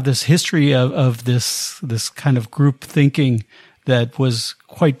they have this history of this kind of group thinking that was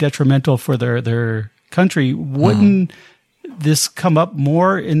quite detrimental for their country, wouldn't this come up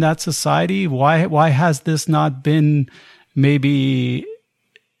more in that society? Why has this not been maybe?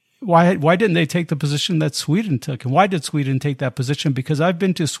 Why didn't they take the position that Sweden took? And why did Sweden take that position? Because I've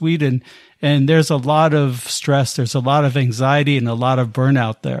been to Sweden, and there's a lot of stress, there's a lot of anxiety, and a lot of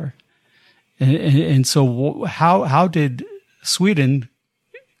burnout there. And so how did Sweden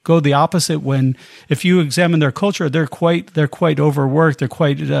go the opposite when, if you examine their culture, they're quite overworked. They're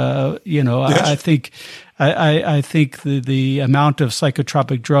quite, yes. I think the amount of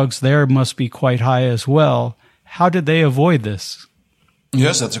psychotropic drugs there must be quite high as well. How did they avoid this?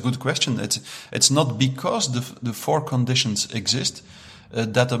 Yes, that's a good question. It's not because the four conditions exist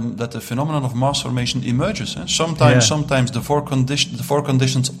that the phenomenon of mass formation emerges. Sometimes the four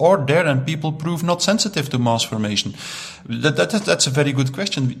conditions are there and people prove not sensitive to mass formation. That's a very good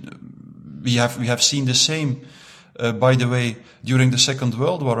question. We have seen the same by the way, during the Second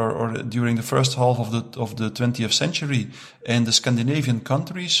World War or during the first half of the 20th century, in the Scandinavian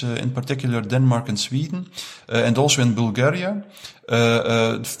countries, in particular Denmark and Sweden, and also in Bulgaria,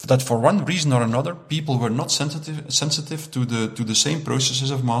 that for one reason or another, people were not sensitive to the same processes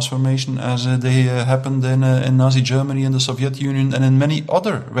of mass formation as they happened in Nazi Germany and the Soviet Union and in many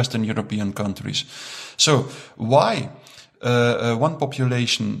other Western European countries. So why one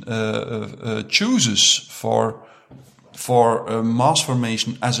population chooses for mass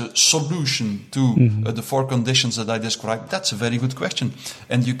formation as a solution to the four conditions that I described? That's a very good question.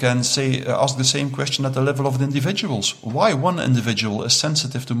 And you can ask the same question at the level of the individuals. Why one individual is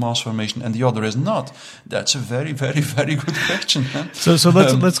sensitive to mass formation and the other is not? That's a very, very, very good question. So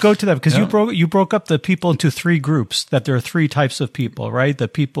let's go to that, because you broke up the people into three groups, that there are three types of people, right? The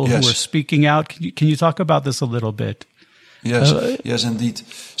people who are speaking out. Can you talk about this a little bit? Yes, yes, indeed.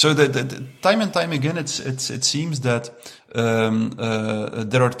 So the time and time again, it seems that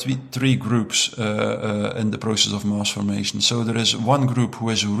there are three groups in the process of mass formation. So there is one group who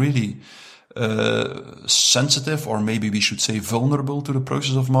is really sensitive, or maybe we should say vulnerable, to the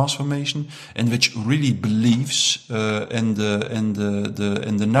process of mass formation, and which really believes in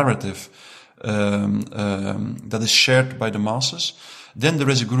the narrative that is shared by the masses. Then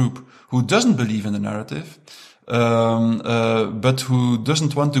there is a group who doesn't believe in the narrative, but who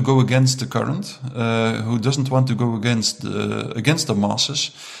doesn't want to go against the current, who doesn't want to go against the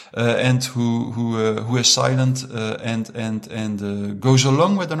masses, and who is silent and goes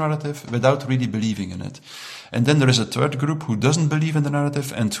along with the narrative without really believing in it. And then there is a third group who doesn't believe in the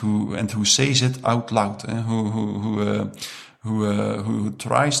narrative and who says it out loud, who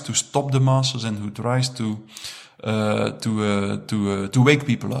tries to stop the masses and who tries to wake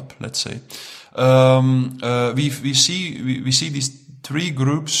people up, let's say. We see these three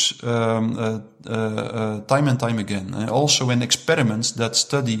groups time and time again, also in experiments that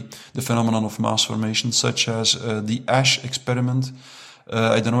study the phenomenon of mass formation, such as the Ash experiment.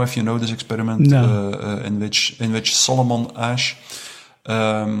 I don't know if you know this experiment, in which Solomon Ash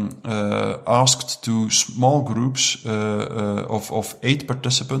asked to small groups of 8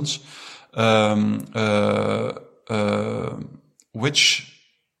 participants which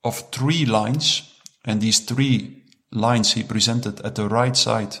of 3 lines, and these 3 lines he presented at the right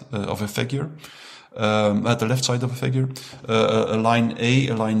side of a figure, at the left side of a figure, a line A,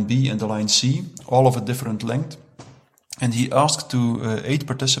 a line B, and a line C, all of a different length. And he asked to 8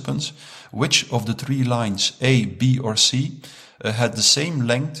 participants which of the 3 lines, A, B, or C, had the same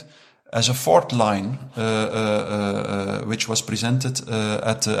length as a 4th line, which was presented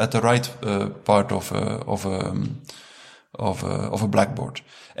at the right part of a blackboard.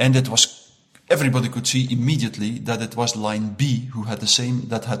 And everybody could see immediately that it was line B who had the same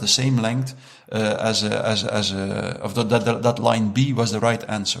length that line B was the right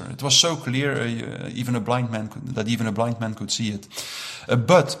answer. It was so clear, even a blind man could see it.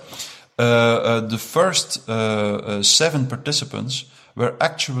 But the first 7 participants were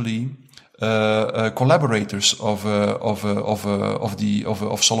actually collaborators of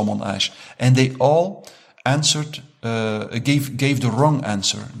Solomon Ash, and they all answered. Gave the wrong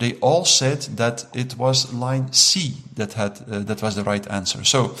answer. They all said that it was line C that was the right answer.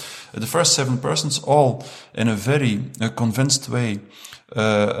 So the first 7 persons, all in a very convinced way,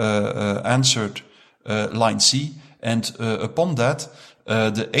 answered line C, and upon that,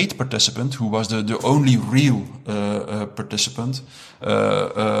 the 8th participant, who was the only real participant,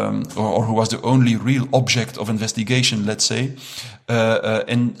 or who was the only real object of investigation, let's say,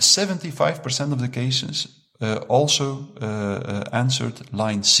 in 75% of the cases, also answered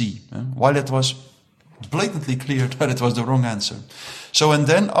line C, while it was blatantly clear that it was the wrong answer. So, and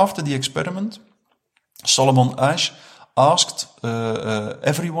then after the experiment, Solomon Ash asked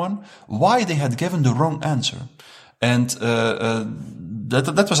everyone why they had given the wrong answer. And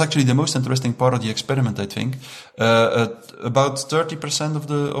that was actually the most interesting part of the experiment, I think. About 30% of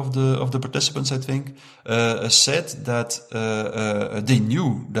the participants, I think, said that they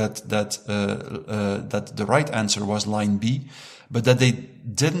knew that the right answer was line B, but that they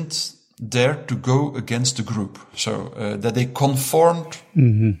didn't dare to go against the group. So that they conformed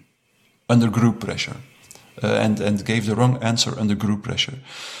under group pressure, and gave the wrong answer under group pressure.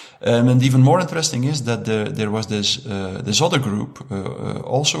 And even more interesting is that there was this other group,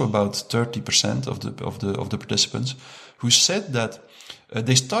 also about 30% of the participants, who said that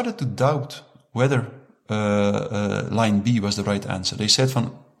they started to doubt whether line B was the right answer. They said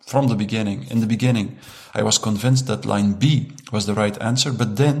from the beginning, in the beginning, I was convinced that line B was the right answer,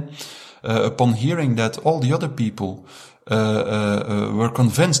 but then upon hearing that all the other people were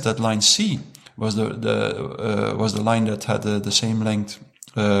convinced that line C was the line that had the same length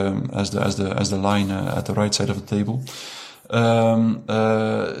as the line at the right side of the table.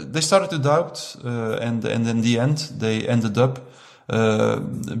 They started to doubt, and in the end, they ended up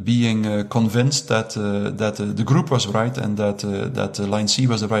being convinced that the group was right and that line C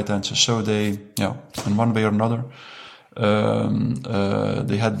was the right answer. So they, in one way or another,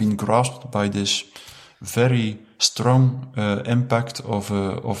 they had been grasped by this very strong impact of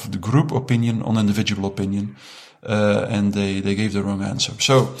the group opinion on individual opinion. And they gave the wrong answer.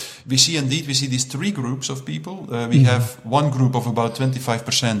 So we see these three groups of people. We have one group of about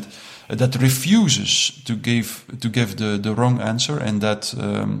 25% that refuses to give the wrong answer, and that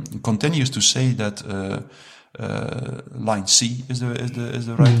continues to say that line C is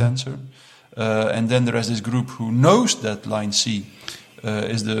the right answer. And then there is this group who knows that line C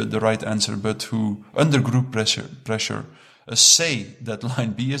is the right answer, but who under group pressure say that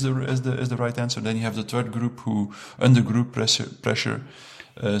line B is the right answer. Then you have the third group who, under group pressure,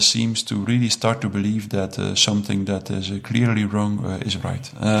 seems to really start to believe that something that is clearly wrong is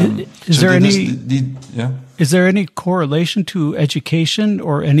right. Is there any correlation to education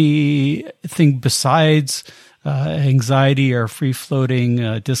or anything besides anxiety or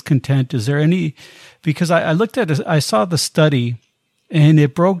free-floating discontent? Is there any? Because I looked at it, I saw the study, and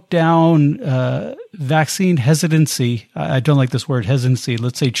it broke down vaccine hesitancy. I don't like this word hesitancy.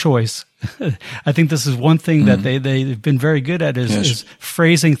 Let's say choice. I think this is one thing that they've been very good at is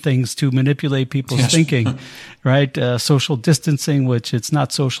phrasing things to manipulate people's thinking, right? Social distancing, which it's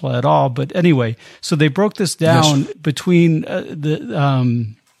not social at all. But anyway, so they broke this down between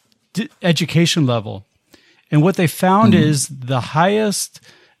the education level. And what they found is the highest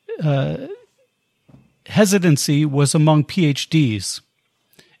hesitancy was among PhDs,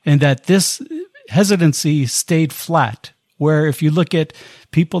 and that this hesitancy stayed flat, where if you look at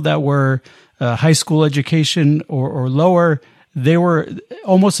people that were high school education or lower, they were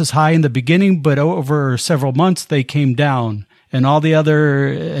almost as high in the beginning, but over several months they came down, and all the other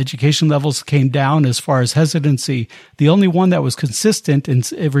education levels came down as far as hesitancy. The only one that was consistent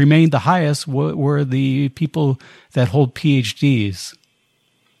and it remained the highest were the people that hold PhDs.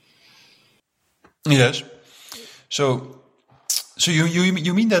 Yes. So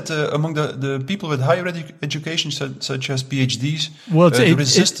you mean that among the people with higher education, such as PhDs, the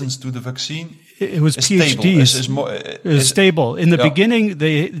resistance to the vaccine it was is PhDs. Stable. It was stable. In the beginning,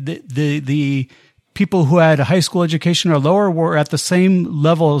 the people who had a high school education or lower were at the same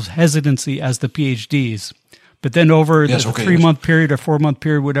level of hesitancy as the PhDs. But then over the 3-month period or 4-month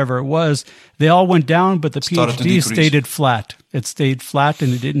period, whatever it was, they all went down, but the PhDs stayed flat. It stayed flat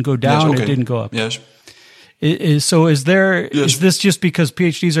and it didn't go down, it didn't go up. Yes. Is this just because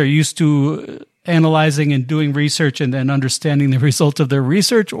PhDs are used to analyzing and doing research and then understanding the results of their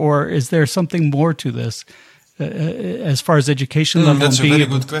research, or is there something more to this as far as education level? That's a very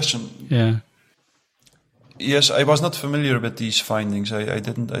good question. Yeah. Yes, I was not familiar with these findings. I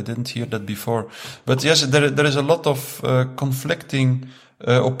didn't hear that before. But yes, there is a lot of conflicting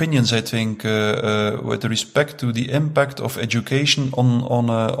opinions, I think, with respect to the impact of education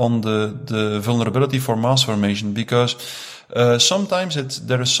on the vulnerability for mass formation. Because sometimes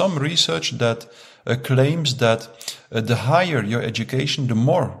there is some research that claims that the higher your education, the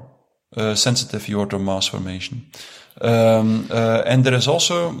more sensitive you are to mass formation. And there is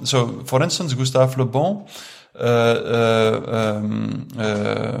also, so for instance, Gustave Le Bon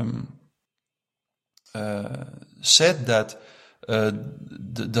said that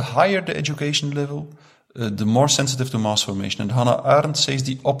the higher the education level, the more sensitive to mass formation. And Hannah Arendt says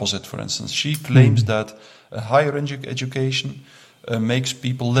the opposite, for instance. She claims that a higher education makes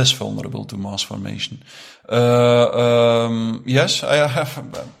people less vulnerable to mass formation. Yes, I have,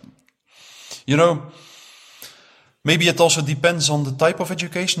 maybe it also depends on the type of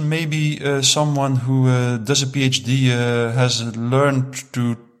education. Maybe someone who does a PhD has learned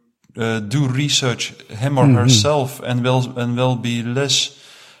to do research him or herself and will be less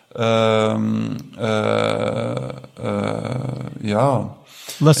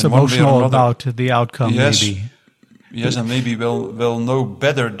less emotional about the outcome. Yes, maybe. Yes, and maybe will know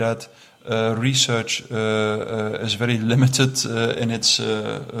better that research is very limited in its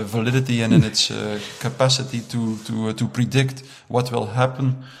validity and in its capacity to predict what will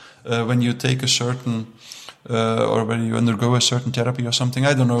happen when you take a certain or when you undergo a certain therapy or something.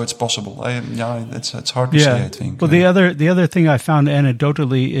 I don't know. It's possible. It's hard to say, I think. Well, the other thing I found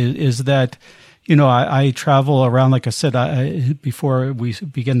anecdotally is that, I travel around, like I said, before we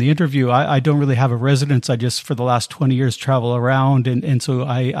began the interview, I don't really have a residence. I just, for the last 20 years, travel around. And so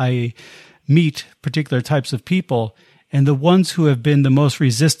I meet particular types of people. And the ones who have been the most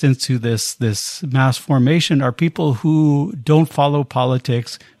resistant to this mass formation are people who don't follow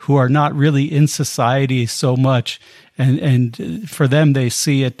politics, who are not really in society so much. And for them, they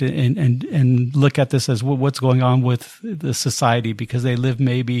see it and look at this as what's going on with the society, because they live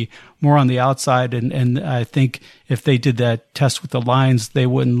maybe more on the outside. And I think if they did that test with the lines, they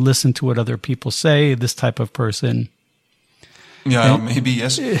wouldn't listen to what other people say, this type of person. Yeah, maybe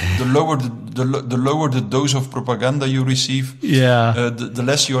yes. The lower the dose of propaganda you receive, the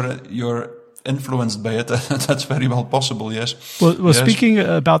less you're influenced by it. That's very well possible. Yes. Well, yes. Speaking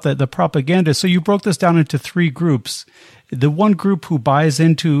about the propaganda, so you broke this down into three groups. The one group who buys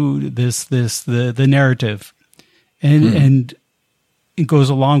into the narrative, and it goes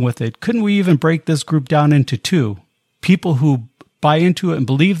along with it. Couldn't we even break this group down into two? People who buy into it and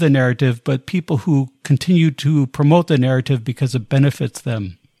believe the narrative, but people who continue to promote the narrative because it benefits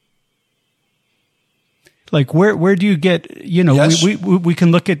them. Like where do you get, Yes. we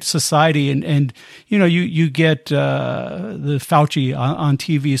can look at society and you get the Fauci on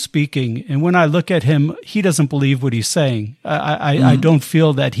TV speaking, and when I look at him, he doesn't believe what he's saying. I don't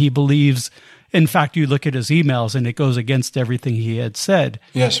feel that he believes. In fact, you look at his emails and it goes against everything he had said.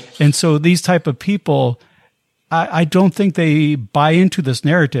 Yes. And so these type of people, I don't think they buy into this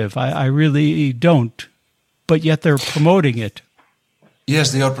narrative. I really don't. But yet they're promoting it.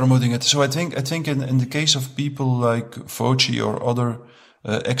 Yes, they are promoting it. So I think in the case of people like Fauci or other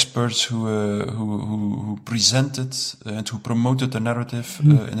experts who presented and who promoted the narrative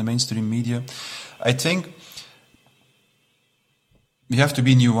in the mainstream media, I think we have to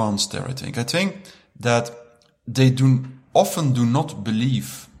be nuanced there. I think that they often do not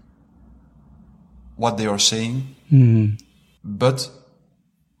believe what they are saying, but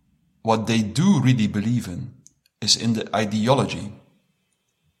what they do really believe in is in the ideology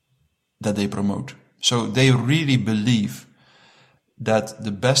that they promote. So they really believe that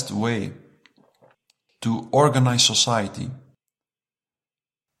the best way to organize society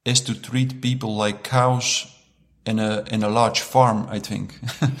is to treat people like cows in a large farm. I think.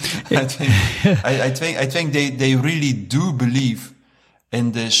 I think they really do believe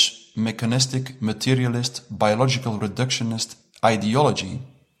in this mechanistic, materialist, biological reductionist ideology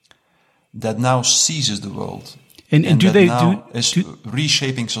that now seizes the world. And do they is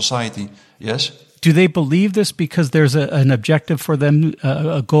reshaping society? Yes. Do they believe this because there's an objective for them,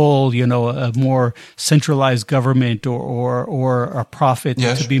 a goal, a more centralized government or a profit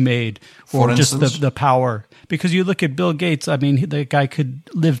to be made, or for just instance, the power? Because you look at Bill Gates, I mean, the guy could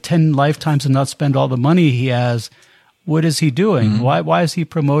live 10 lifetimes and not spend all the money he has. What is he doing? Why is he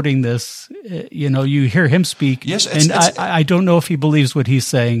promoting this? You hear him speak, and I don't know if he believes what he's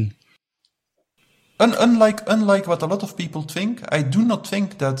saying. Unlike what a lot of people think, I do not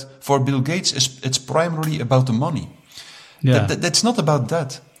think that for Bill Gates it's primarily about the money. Yeah. That's not about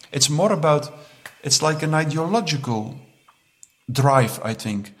that. It's more about, it's like an ideological drive, I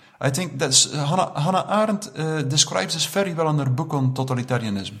think. I think that's Hannah Arendt describes this very well in her book on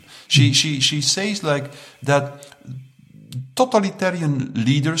totalitarianism. She says like that totalitarian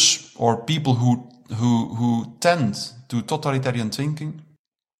leaders or people who tend to totalitarian thinking,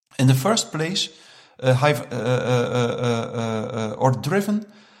 in the first place, are driven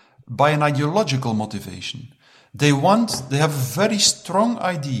by an ideological motivation. They have a very strong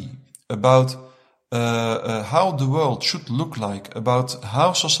idea about how the world should look like, about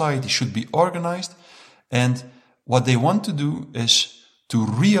how society should be organized, and what they want to do is to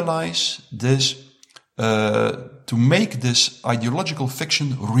realize this, to make this ideological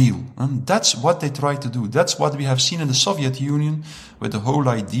fiction real. And that's what they try to do. That's what we have seen in the Soviet Union with the whole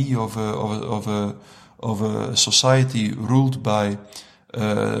idea of a society ruled by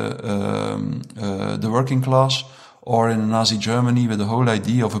the working class, or in Nazi Germany with the whole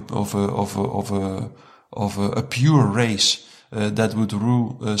idea of a pure race that would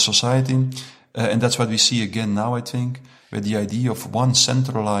rule society. And that's what we see again now, I think, with the idea of one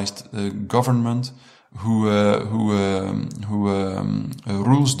centralized government who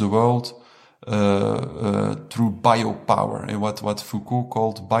rules the world through biopower, and what Foucault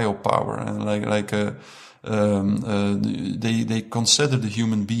called biopower, and they consider the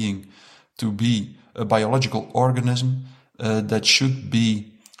human being to be a biological organism that should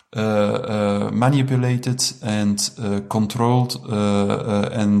be manipulated and controlled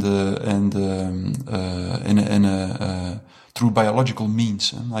through biological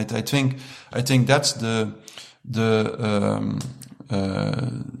means. And I think that's the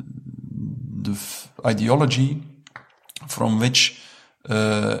ideology from which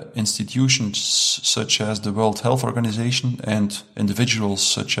institutions such as the World Health Organization and individuals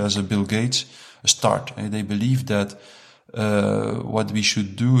such as Bill Gates start. They believe that what we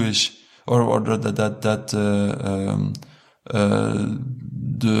should do is, or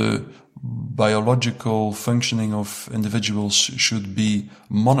the biological functioning of individuals should be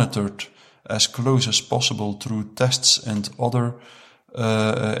monitored as close as possible through tests and other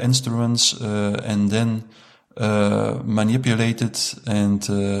instruments, and then manipulated and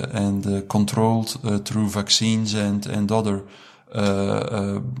controlled through vaccines and other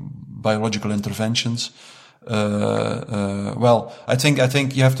biological interventions. Well, I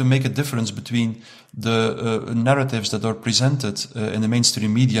think you have to make a difference between the narratives that are presented in the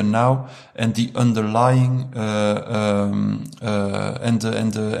mainstream media now and the underlying the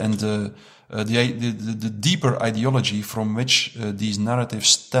deeper ideology from which these narratives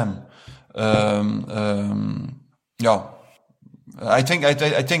stem. I think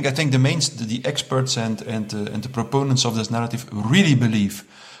the experts and the proponents of this narrative really believe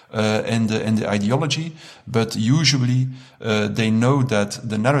in the ideology, but usually they know that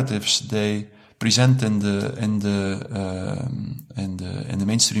the narratives they present in the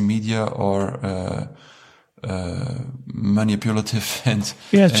mainstream media are manipulative and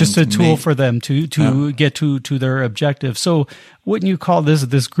it's just a tool for them to get to their objective. So wouldn't you call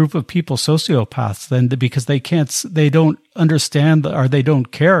this group of people sociopaths then, because they don't understand or they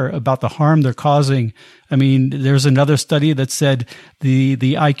don't care about the harm they're causing? I mean, there's another study that said the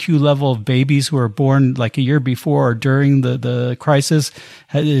IQ level of babies who are born like a year before or during the crisis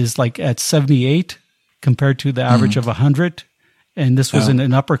is like at 78 compared to the average of 100. And this was in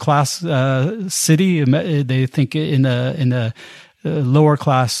an upper class city. They think in a lower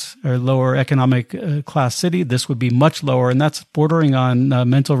class or lower economic class city, this would be much lower, and that's bordering on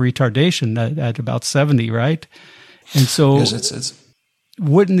mental retardation at about 70, right? And so, yes, it's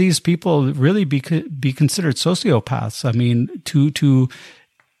wouldn't these people really be considered sociopaths? I mean, to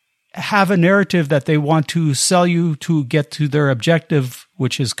have a narrative that they want to sell you to get to their objective,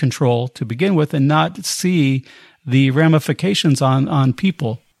 which is control to begin with, and not see the ramifications on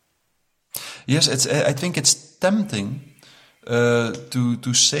people. Yes, I think it's tempting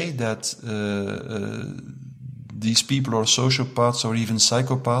to say that these people are sociopaths or even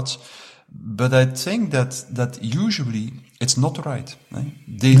psychopaths, but I think that usually it's not right. Right?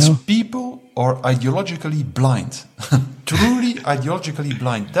 These people are ideologically blind, truly ideologically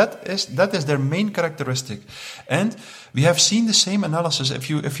blind. That is their main characteristic, and we have seen the same analysis. If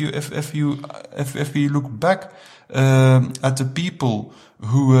we look back at the people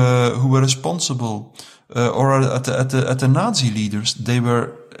who were responsible, or at the Nazi leaders,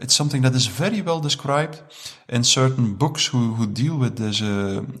 it's something that is very well described in certain books who deal with this,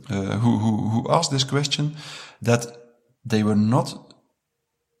 who ask this question, that they were not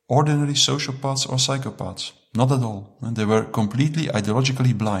ordinary sociopaths or psychopaths, not at all. And they were completely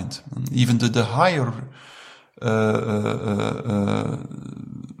ideologically blind. And even the higher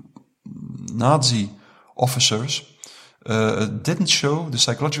Nazi officers didn't show the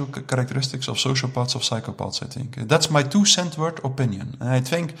psychological characteristics of sociopaths or psychopaths. I think that's my 2-cent word opinion. And I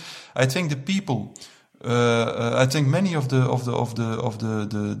think the people, I think many of the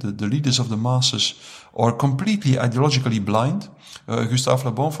leaders of the masses are completely ideologically blind. Gustave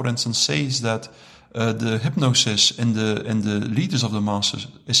Le Bon, for instance, says that the hypnosis in the leaders of the masses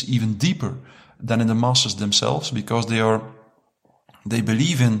is even deeper than in the masses themselves, because they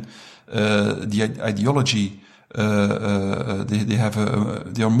believe in the ideology. They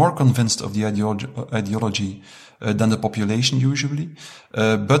are more convinced of the ideology than the population usually.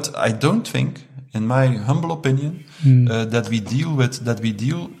 But I don't think, in my humble opinion, that we deal,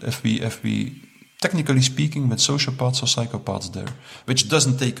 if we technically speaking, with sociopaths or psychopaths there, which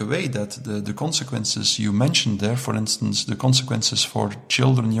doesn't take away that the consequences you mentioned there, for instance, the consequences for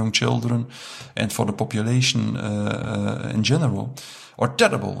children, young children, and for the population in general, are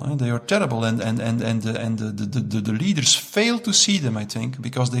terrible. They are terrible, and the leaders fail to see them, I think,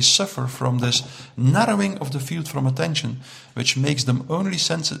 because they suffer from this narrowing of the field from attention, which makes them only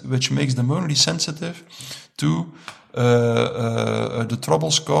sensitive to the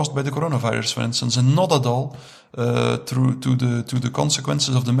troubles caused by the coronavirus, for instance, and not at all to the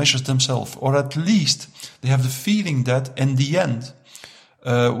consequences of the measures themselves. Or at least they have the feeling that in the end,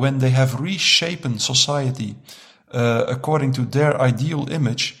 when they have reshapen society according to their ideal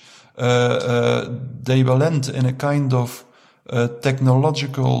image, they will end in a kind of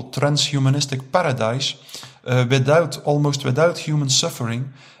technological transhumanistic paradise almost without human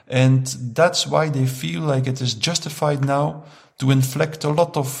suffering. And that's why they feel like it is justified now to inflict a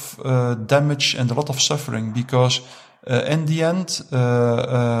lot of damage and a lot of suffering, because in the end,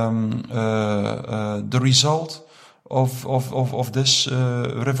 the result of this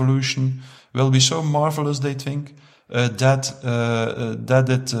revolution will be so marvelous, they think,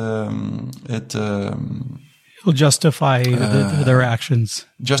 Will justify their actions.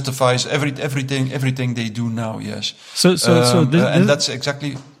 Justifies everything they do now. Yes. And that's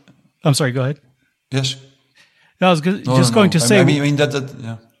exactly. I'm sorry. Go ahead. Yes. No, I was going to say. I mean that.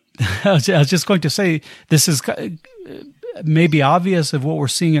 Yeah. I was just going to say this is maybe obvious of what we're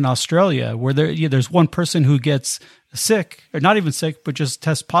seeing in Australia, where there's one person who gets sick, or not even sick, but just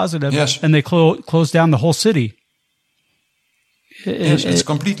tests positive, and they close down the whole city. It's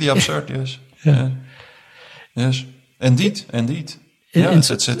completely absurd. Yes. Yeah. Yes. Indeed.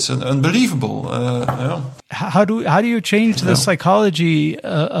 It's unbelievable. How do you change the psychology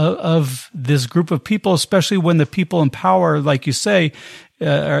of this group of people, especially when the people in power, like you say,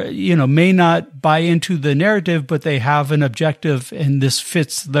 may not buy into the narrative, but they have an objective, and this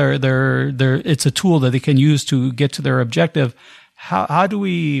fits their. It's a tool that they can use to get to their objective. How do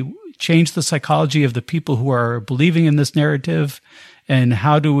we change the psychology of the people who are believing in this narrative, and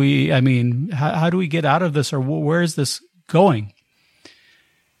how do we get out of this, or where is this going?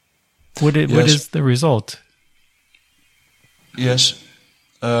 What is the result? Yes,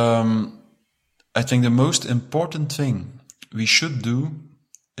 I think the most important thing we should do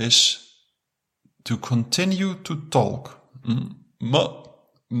is to continue to talk.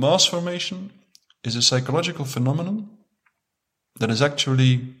 Mass formation is a psychological phenomenon that is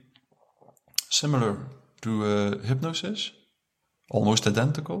actually similar to hypnosis, almost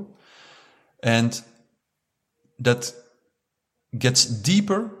identical, and that gets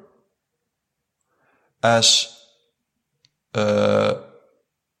deeper as the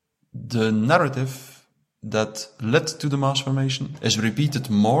narrative that led to the mass formation is repeated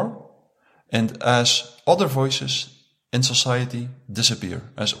more, and as other voices in society disappear,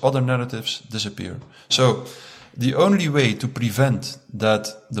 as other narratives disappear. So the only way to prevent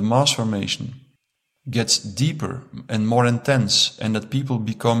that the mass formation gets deeper and more intense, and that people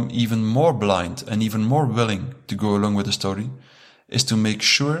become even more blind and even more willing to go along with the story, is to make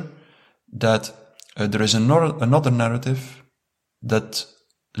sure that there is another narrative that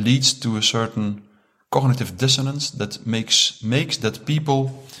leads to a certain cognitive dissonance that makes that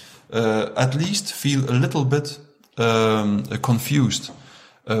people at least feel a little bit confused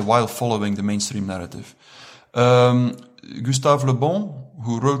while following the mainstream narrative. Gustave Le Bon,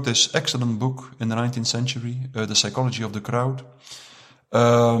 who wrote this excellent book in the 19th century, The Psychology of the Crowd,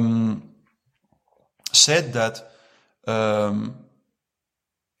 said that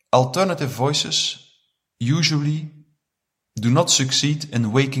alternative voices usually do not succeed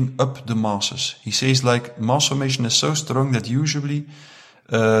in waking up the masses. He says, mass formation is so strong that usually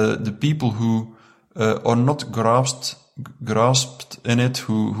the people who are not grasped in it,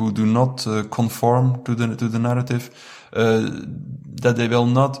 who do not conform to the narrative, that they will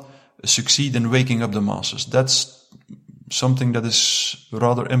not succeed in waking up the masses. That's something that is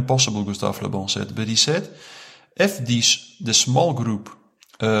rather impossible, Gustave Le Bon said. But he said, if the small group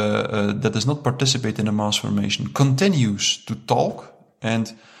that does not participate in a mass formation continues to talk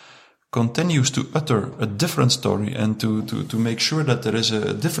and continues to utter a different story and to make sure that there is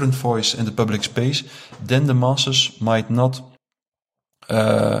a different voice in the public space, then the masses might not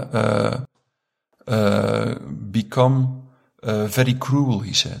become very cruel,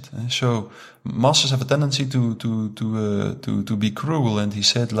 he said. So masses have a tendency to be cruel, and he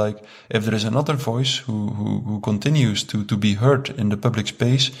said, if there is another voice who continues to be heard in the public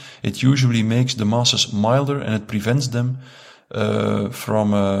space, it usually makes the masses milder, and it prevents them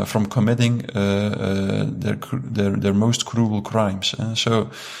from committing their most cruel crimes.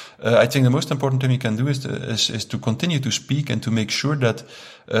 So I think the most important thing we can do is to continue to speak and to make sure that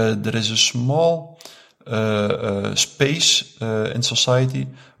there is a small space in society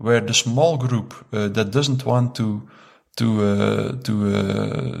where the small group that doesn't want to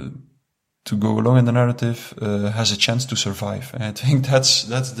go along in the narrative has a chance to survive. And I think that's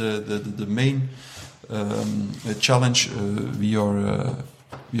the main challenge we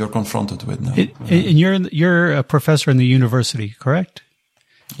are confronted with now. And you're a professor in the university, correct?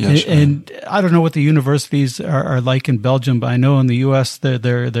 Yes. And I don't know what the universities are like in Belgium, but I know in the U.S.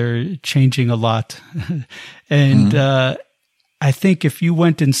 they're changing a lot. And I think if you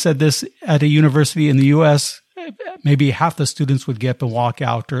went and said this at a university in the U.S., maybe half the students would get up and walk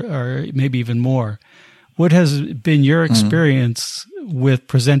out, or maybe even more. What has been your experience with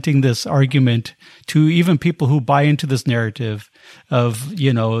presenting this argument to even people who buy into this narrative of,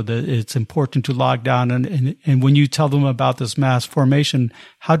 that it's important to lock down, and when you tell them about this mass formation,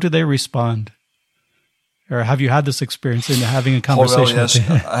 how do they respond? Or have you had this experience in having a conversation? Well,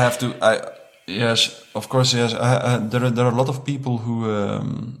 yes, Yes, of course. Yes, there are a lot of people who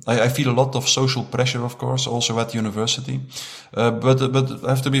I feel a lot of social pressure, of course, also at university. But I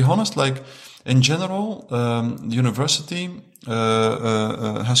have to be honest. Like in general, the university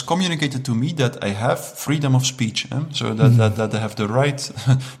has communicated to me that I have freedom of speech, so that I have the right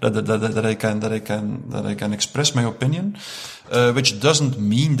that I can express my opinion. Which doesn't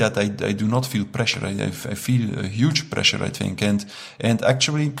mean that I do not feel pressure. I feel a huge pressure, I think. And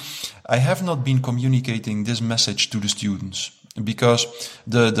actually, I have not been communicating this message to the students because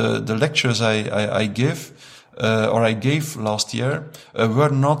the lectures I give, or I gave last year, were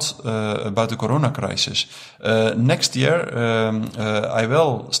not about the corona crisis. Next year, I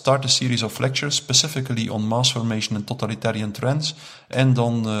will start a series of lectures specifically on mass formation and totalitarian trends, and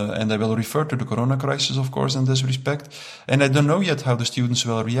I will refer to the corona crisis, of course, in this respect. And I don't know yet how the students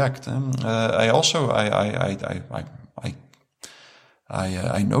will react. I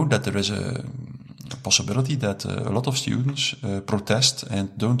know that there is a possibility that a lot of students protest and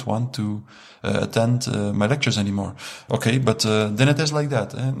don't want to attend my lectures anymore. Okay, but then it is like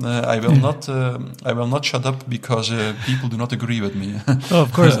that. I will not shut up because people do not agree with me. Oh,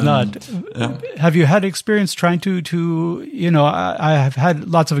 of course not. Yeah. Have you had experience trying to I have had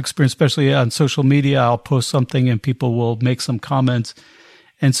lots of experience, especially on social media. I'll post something and people will make some comments.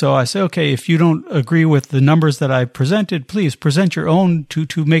 And so I say, okay, if you don't agree with the numbers that I presented, please present your own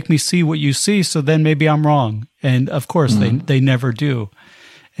to make me see what you see. So then maybe I'm wrong. And of course, they never do.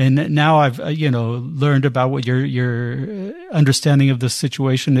 And now I've, learned about what your understanding of the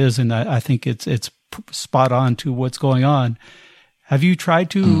situation is. And I think it's spot on to what's going on. Have you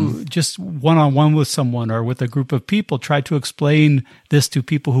tried to just one-on-one with someone or with a group of people, try to explain this to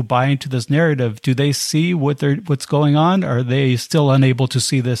people who buy into this narrative? Do they see what's going on? Or are they still unable to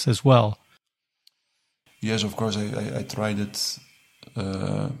see this as well? Yes, of course. I tried it.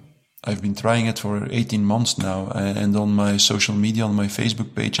 I've been trying it for 18 months now. And on my social media, on my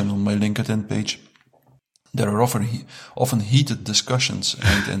Facebook page and on my LinkedIn page, there are often heated discussions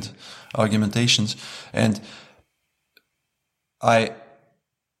and argumentations. And I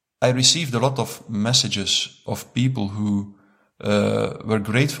received a lot of messages of people who were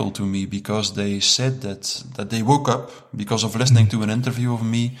grateful to me because they said that they woke up because of listening to an interview of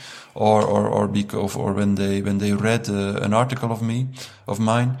me, or when they read an article of mine.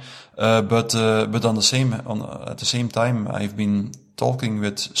 But at the same time, I've been talking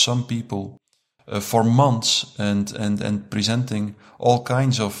with some people for months and presenting all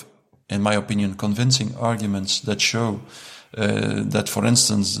kinds of, in my opinion, convincing arguments that show that, for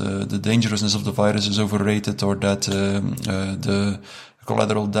instance, the dangerousness of the virus is overrated, or that the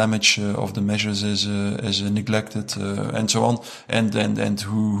collateral damage of the measures is neglected, and so on, and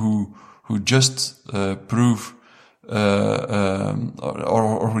who just prove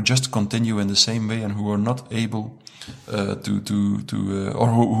or who just continue in the same way, and who are not able or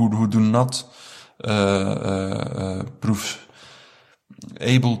who do not prove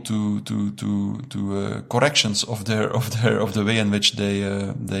able to corrections of the way in which they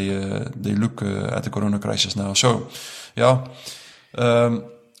look at the corona crisis now. So, yeah,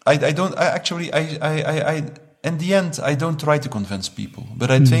 in the end, I don't try to convince people, but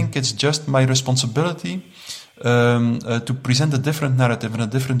I think it's just my responsibility to present a different narrative and a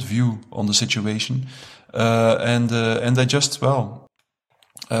different view on the situation, and I just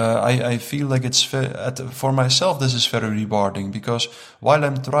I feel like it's for myself. This is very rewarding, because while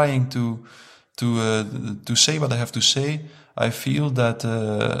I'm trying to say what I have to say, I feel that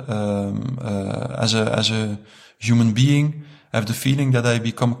as a human being, I have the feeling that I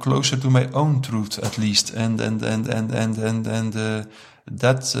become closer to my own truth, at least, and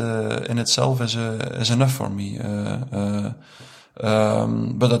that in itself is enough for me.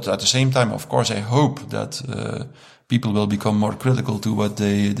 But at the same time, of course, I hope that people will become more critical to what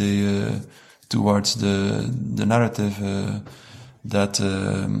they towards the narrative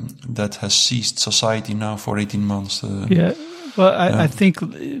that has seized society now for 18 months. Yeah. Well, I think,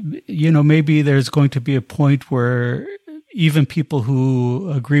 maybe there's going to be a point where even people who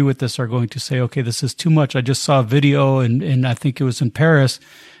agree with this are going to say, okay, this is too much. I just saw a video, and I think it was in Paris,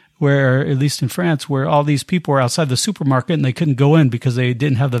 where, at least in France, where all these people were outside the supermarket and they couldn't go in because they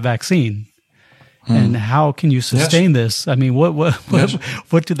didn't have the vaccine. And how can you sustain this? I mean,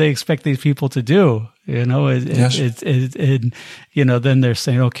 what do they expect these people to do? Then they're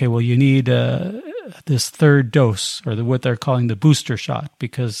saying, okay, well, you need this third dose, or what they're calling the booster shot,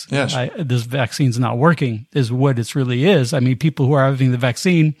 because this vaccine's not working, is what it really is. I mean, people who are having the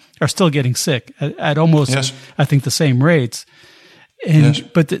vaccine are still getting sick at almost, I think, the same rates.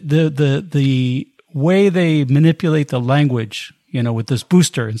 But the way they manipulate the language, with this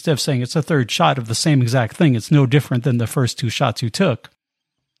booster, instead of saying it's a third shot of the same exact thing. It's no different than the first 2 shots you took.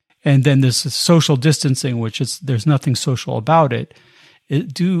 And then this is social distancing, there's nothing social about it.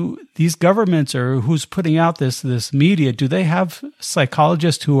 Do these governments, or who's putting out this media, do they have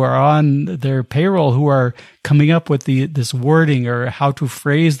psychologists who are on their payroll who are coming up with this wording or how to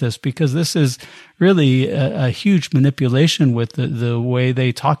phrase this? Because this is really a huge manipulation with the way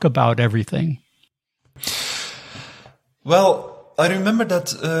they talk about everything. Well, I remember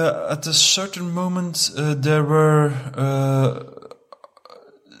that at a certain moment there were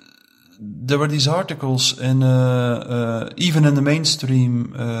these articles in even in the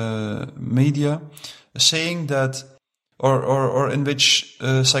mainstream media saying that, or in which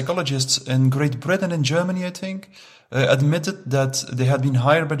psychologists in Great Britain and Germany, I think, admitted that they had been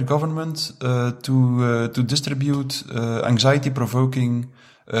hired by the government to distribute anxiety-provoking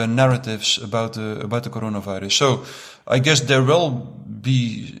narratives about the coronavirus. So I guess there will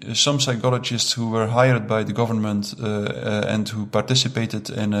be some psychologists who were hired by the government and who participated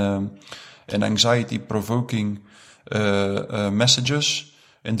in anxiety-provoking messages,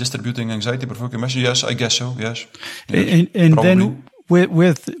 in distributing anxiety-provoking messages. Yes, I guess so. Yes, and then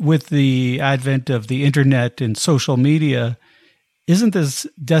with the advent of the internet and social media, isn't this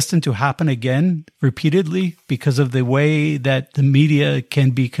destined to happen again repeatedly because of the way that the media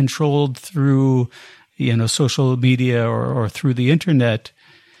can be controlled through, social media or through the internet?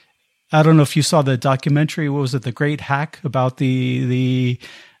 I don't know if you saw the documentary. What was it? The Great Hack, about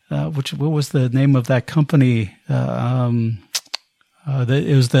what was the name of that company? It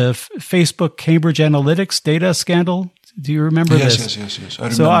was the Facebook Cambridge Analytics data scandal. Do you remember this? Yes. I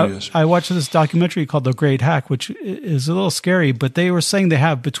remember, yes. I watched this documentary called The Great Hack, which is a little scary, but they were saying they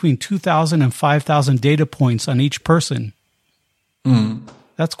have between 2,000 and 5,000 data points on each person. Mm.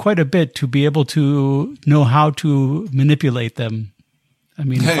 That's quite a bit to be able to know how to manipulate them. I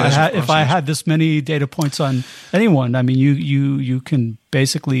mean, if I had this many data points on anyone, I mean, you can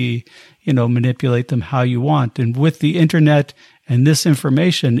basically, manipulate them how you want. And with the internet and this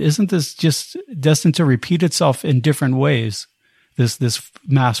information, isn't this just destined to repeat itself in different ways? This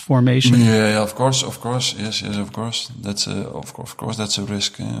mass formation. Yeah, of course. Yes, of course. That's of course that's a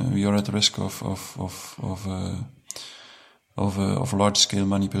risk. We are at risk of large scale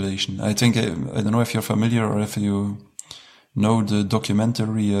manipulation. I think I don't know if you're familiar or if you know the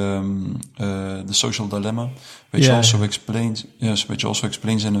documentary The Social Dilemma, which also explains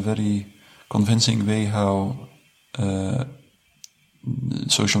in a very convincing way how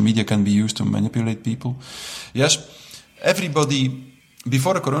social media can be used to manipulate people. Yes, everybody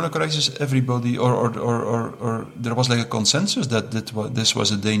before the corona crisis, everybody or there was like a consensus that this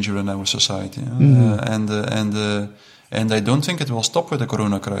was a danger in our society, and I don't think it will stop with the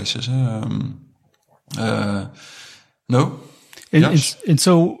corona crisis. No. And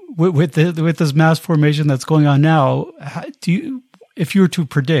so with this mass formation that's going on now, if you were to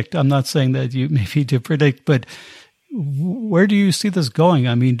predict, I'm not saying that you maybe to predict, but where do you see this going?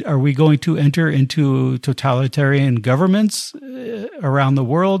 I mean, are we going to enter into totalitarian governments around the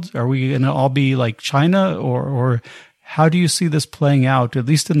world? Are we going to all be like China, or how do you see this playing out, at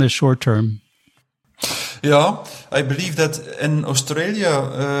least in the short term? Yeah, I believe that in Australia,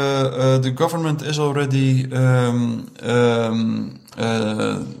 the government is already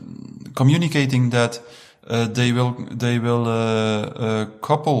communicating that they will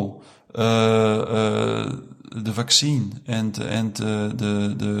couple the vaccine and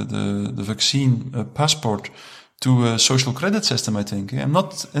the vaccine passport to a social credit system. I think I'm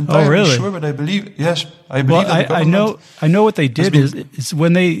not entirely sure, but I believe that the government. I know what they did is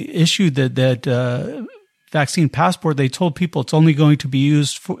when they issued that vaccine passport, they told people it's only going to be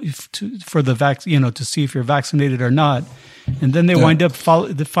used for the vaccine, to see if you're vaccinated or not. And then they wind up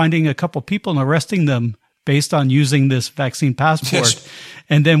finding a couple people and arresting them based on using this vaccine passport. Yes.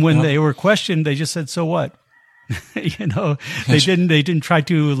 And then when they were questioned, they just said, "So what?" They didn't try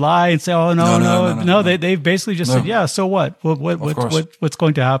to lie and say, "Oh no." They basically just said, "Yeah, so what? What's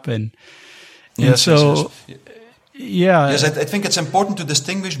going to happen?" Yes. Yeah. Yes, I think it's important to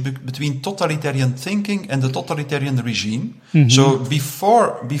distinguish between totalitarian thinking and the totalitarian regime. Mm-hmm. So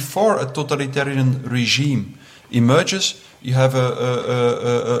before a totalitarian regime emerges, you have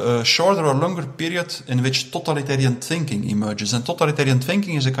a shorter or longer period in which totalitarian thinking emerges. And totalitarian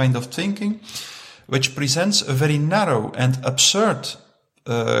thinking is a kind of thinking which presents a very narrow and absurd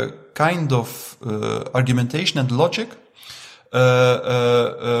kind of argumentation and logic,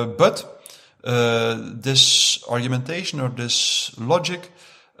 but this argumentation or this logic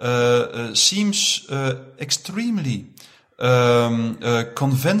seems extremely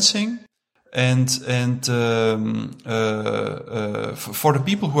convincing for the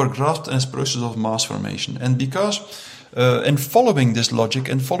people who are grasped in this process of mass formation. And because in following this logic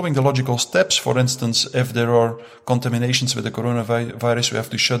and following the logical steps, for instance, if there are contaminations with the coronavirus, we have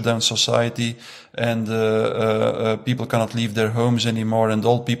to shut down society, and people cannot leave their homes anymore, and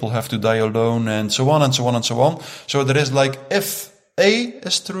all people have to die alone, and so on and so on and so on. So there is like, if A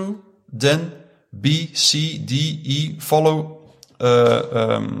is true, then B, C, D, E follow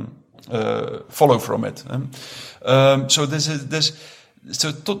from it.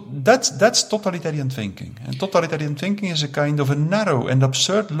 So that's totalitarian thinking. And totalitarian thinking is a kind of a narrow and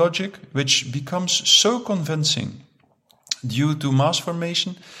absurd logic which becomes so convincing due to mass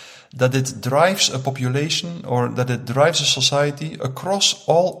formation that it drives a population, or that it drives a society across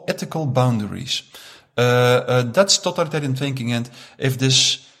all ethical boundaries. That's totalitarian thinking. And if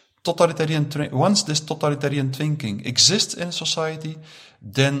this once this totalitarian thinking exists in society,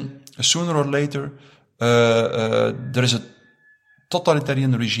 then sooner or later there is a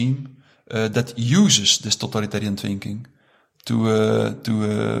totalitarian regime that uses this totalitarian thinking to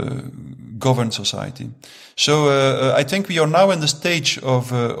govern society. So I think we are now in the stage of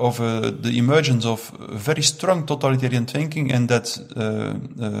the emergence of very strong totalitarian thinking, and that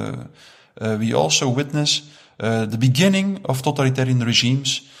we also witness the beginning of totalitarian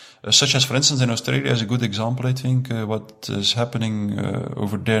regimes, such as, for instance, in Australia is a good example, I think, what is happening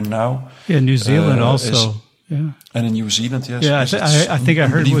over there now. Yeah, New Zealand also. Yeah. And in New Zealand, yes. Yeah, I think I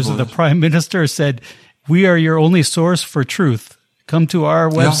heard was the Prime Minister said, "We are your only source for truth. Come to our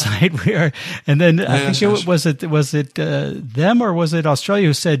website." Yeah. We are, and then was it them, or was it Australia,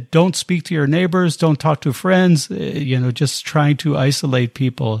 who said, "Don't speak to your neighbors, don't talk to friends," just trying to isolate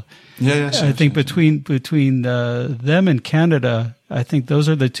people. I think between them and Canada, I think those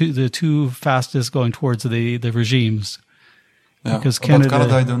are the two fastest going towards the regimes. Yeah, because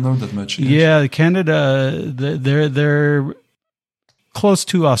Canada, I don't know that much. Yes. Yeah, Canada, they're close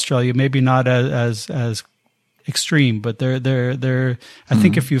to Australia, maybe not as extreme, but they're. I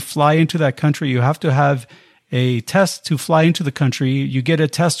think if you fly into that country, you have to have a test to fly into the country. You get a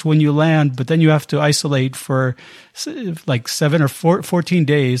test when you land, but then you have to isolate for like 7 or 14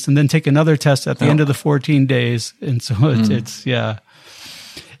 days, and then take another test at the end of the 14 days. And so it's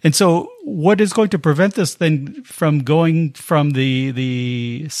And so what is going to prevent this then from going from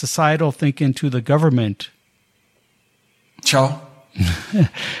the societal thinking to the government? Ciao.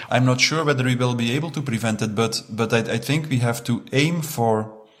 I'm not sure whether we will be able to prevent it, but I think we have to aim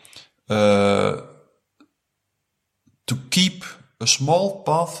for to keep a small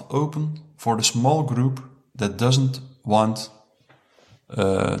path open for the small group that doesn't want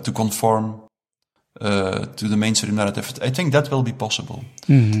to conform to the mainstream narrative. I think that will be possible.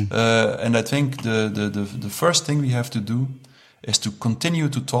 Mm-hmm. And I think the first thing we have to do is to continue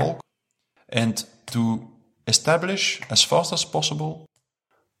to talk and to establish as fast as possible,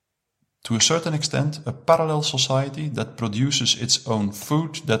 to a certain extent, a parallel society that produces its own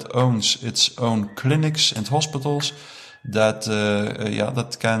food, that owns its own clinics and hospitals, that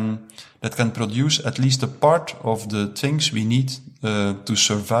can produce at least a part of the things we need to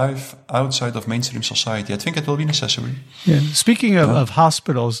survive outside of mainstream society. I think it will be necessary. Yeah. Speaking of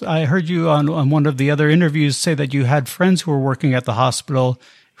hospitals, I heard you on one of the other interviews say that you had friends who were working at the hospital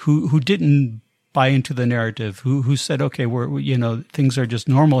who didn't buy into the narrative, who said, okay, things are just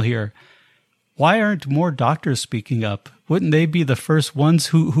normal here. Why aren't more doctors speaking up? Wouldn't they be the first ones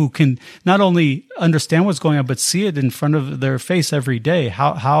who can not only understand what's going on, but see it in front of their face every day?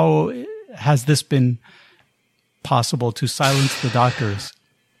 How has this been possible to silence the doctors?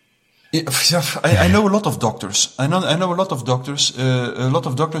 I know a lot of doctors. I know a lot of doctors. A lot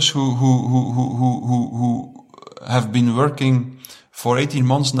of doctors who have been working for 18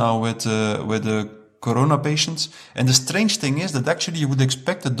 months now with the corona patients. And the strange thing is that actually you would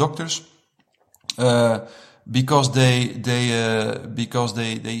expect the doctors, because they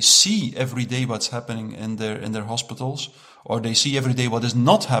see every day what's happening in their hospitals, or they see every day what is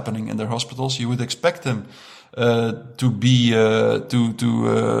not happening in their hospitals. You would expect them to be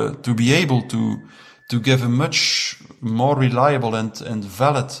able to give a much more reliable and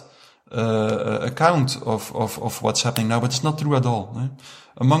valid account of what's happening now, but it's not true at all. Eh?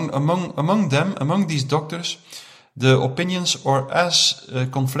 Among these doctors, the opinions are as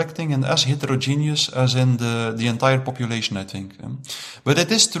conflicting and as heterogeneous as in the entire population, I think. But it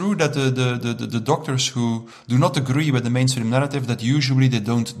is true that the doctors who do not agree with the mainstream narrative, that usually they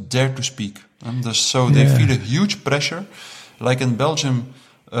don't dare to speak. So they feel a huge pressure. Like in Belgium,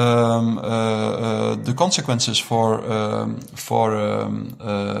 the consequences for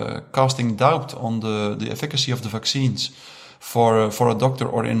casting doubt on the efficacy of the vaccines for a doctor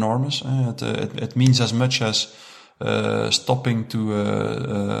are enormous. It means as much as stopping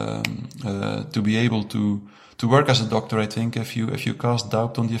to be able to work as a doctor. I think if you cast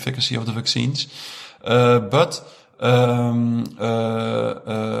doubt on the efficacy of the vaccines,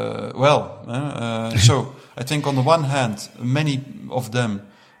 so I think on the one hand, many of them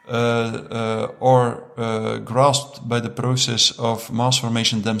are grasped by the process of mass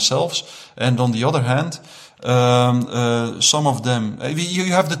formation themselves, and on the other hand, some of them, you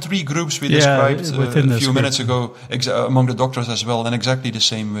have the three groups we described a few minutes ago among the doctors as well, and exactly the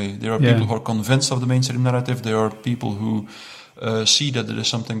same way. There are people who are convinced of the mainstream narrative. There are people who see that there is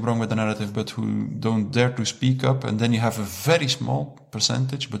something wrong with the narrative, but who don't dare to speak up. And then you have a very small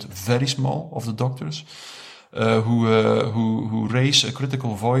percentage, but very small, of the doctors who raise a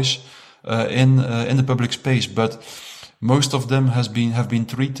critical voice in the public space. But most of them have been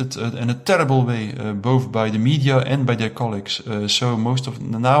treated in a terrible way, both by the media and by their colleagues. So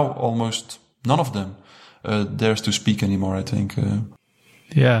now almost none of them dares to speak anymore, I think.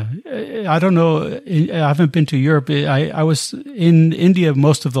 Yeah, I don't know. I haven't been to Europe. I was in India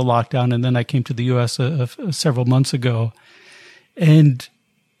most of the lockdown, and then I came to the U.S. Several months ago. And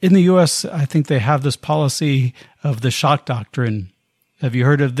in the U.S., I think they have this policy of the shock doctrine. Have you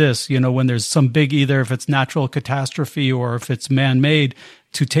heard of this? When there's some big, either if it's natural catastrophe or if it's man-made,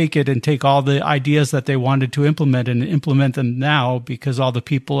 to take it and take all the ideas that they wanted to implement and implement them now because all the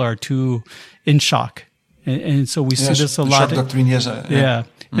people are too in shock. And so we see this a lot. Shock doctrine, yes. Yeah.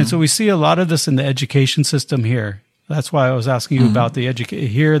 Mm-hmm. And so we see a lot of this in the education system here. That's why I was asking you about the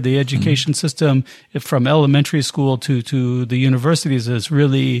education system from elementary school to the universities is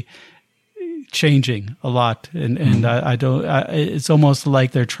really changing a lot. And it's almost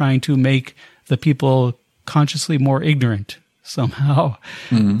like they're trying to make the people consciously more ignorant somehow,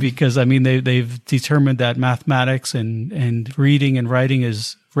 because they've determined that mathematics and reading and writing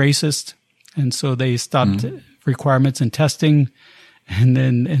is racist. And so they stopped requirements in testing and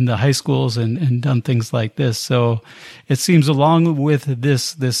then in the high schools and done things like this. So it seems along with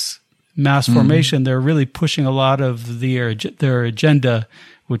this mass formation, they're really pushing a lot of their agenda,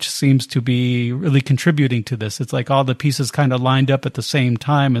 which seems to be really contributing to this. It's like all the pieces kind of lined up at the same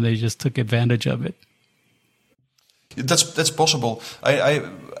time and they just took advantage of it. That's possible.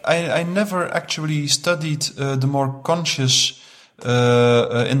 I never actually studied the more conscious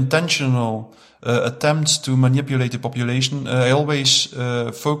intentional attempts to manipulate the population. I always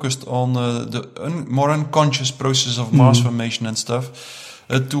focused on the more unconscious process of mass formation and stuff.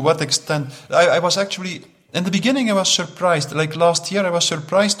 To what extent? I was actually, in the beginning, I was surprised. Like last year, I was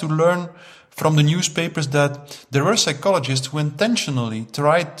surprised to learn from the newspapers that there were psychologists who intentionally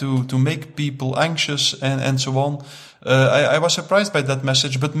tried to make people anxious and so on. I was surprised by that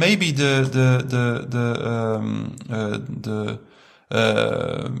message, but maybe the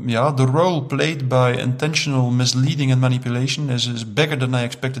role played by intentional misleading and manipulation is bigger than I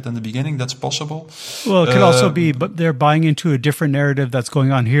expected in the beginning. That's possible. Well, it could also be, but they're buying into a different narrative that's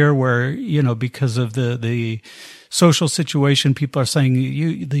going on here where, because of the social situation, people are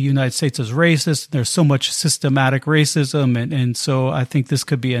saying the United States is racist. There's so much systematic racism. And so I think this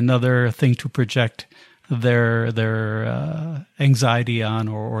could be another thing to project their anxiety on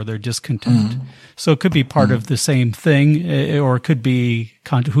or their discontent. So it could be part of the same thing, or it could be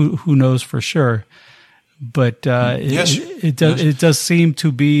who knows for sure. But it does seem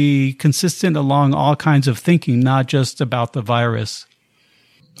to be consistent along all kinds of thinking, not just about the virus.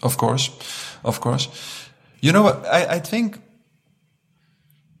 Of course. You know what? I think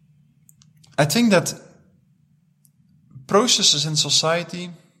that processes in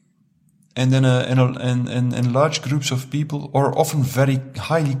society and in large groups of people are often very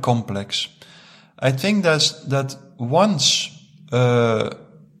highly complex. I think that once a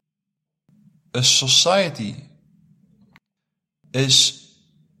society is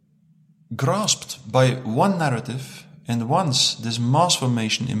grasped by one narrative, and once this mass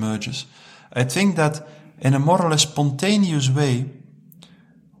formation emerges, I think that in a more or less spontaneous way,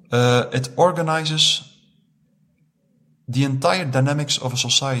 it organizes the entire dynamics of a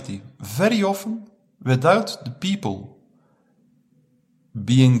society, very often without the people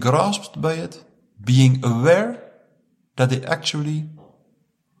being grasped by it, being aware that they actually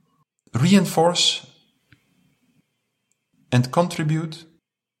reinforce and contribute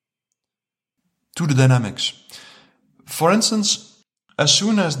to the dynamics. For instance, as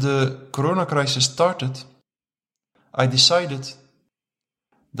soon as the corona crisis started, I decided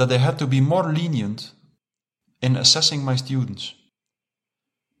that I had to be more lenient in assessing my students.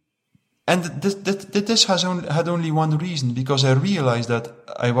 And this had only one reason, because I realized that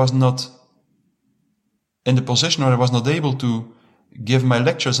I was not in the position where I was not able to give my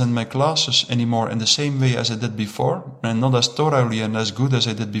lectures and my classes anymore in the same way as I did before, and not as thoroughly and as good as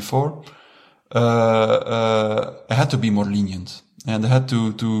I did before, I had to be more lenient, and I had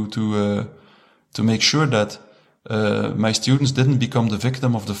to make sure that my students didn't become the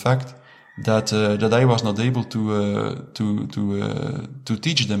victim of the fact that I was not able to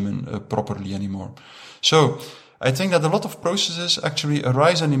teach them properly anymore. So I think that a lot of processes actually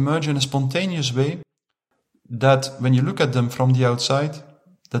arise and emerge in a spontaneous way, that when you look at them from the outside,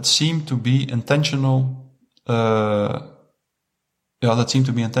 that seem to be intentional. That seem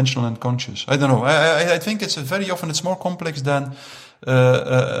to be intentional and conscious. I don't know. I think it's very often it's more complex than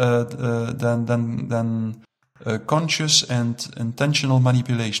conscious and intentional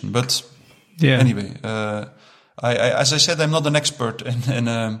manipulation. But anyway, as I said, I'm not an expert in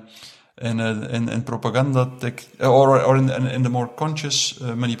propaganda or in the more conscious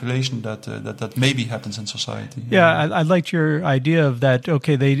manipulation that maybe happens in society. Yeah, I liked your idea of that.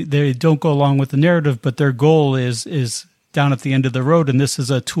 Okay, they don't go along with the narrative, but their goal is down at the end of the road, and this is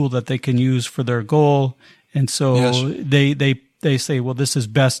a tool that they can use for their goal. And so they say, well, this is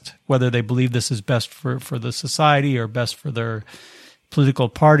best, whether they believe this is best for the society or best for their political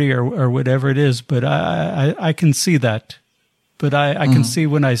party or whatever it is. But I can see that. But I can see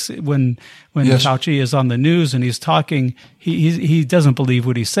when Fauci is on the news and he's talking, he doesn't believe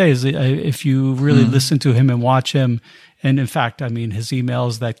what he says. If you really listen to him and watch him, and in fact, I mean, his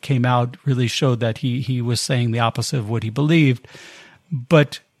emails that came out really showed that he was saying the opposite of what he believed.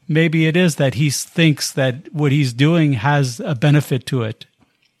 But maybe it is that he thinks that what he's doing has a benefit to it.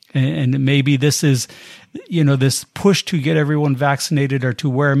 And maybe this is, this push to get everyone vaccinated or to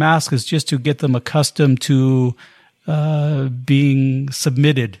wear a mask is just to get them accustomed to being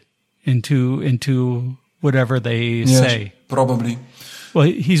submitted into whatever they say. Probably. Well,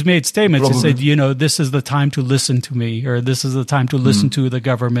 he's made statements. He said, this is the time to listen to me, or this is the time to listen to the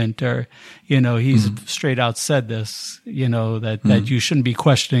government, or, he's straight out said this, that you shouldn't be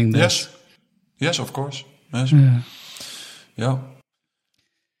questioning this. Yes, of course. Yes. Yeah.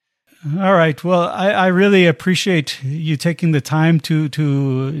 All right. Well, I really appreciate you taking the time to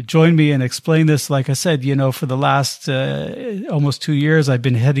join me and explain this. Like I said, for the last almost 2 years, I've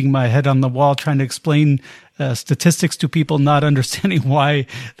been hitting my head on the wall trying to explain statistics to people, not understanding why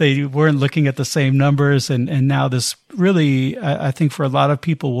they weren't looking at the same numbers. And now this really, I think for a lot of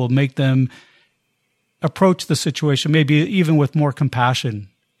people, will make them approach the situation maybe even with more compassion.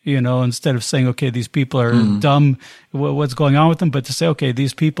 Instead of saying, okay, these people are dumb, what's going on with them, but to say, okay,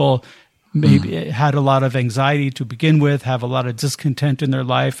 these people maybe had a lot of anxiety to begin with, have a lot of discontent in their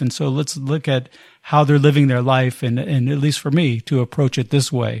life. And so let's look at how they're living their life. And at least for me, to approach it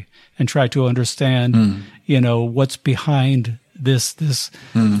this way and try to understand, what's behind this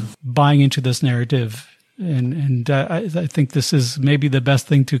buying into this narrative. And I think this is maybe the best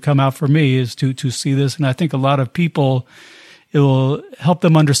thing to come out for me is to see this. And I think a lot of people, it will help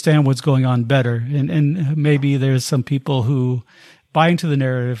them understand what's going on better. And maybe there's some people who buy into the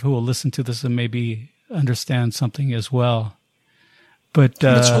narrative who will listen to this and maybe understand something as well. But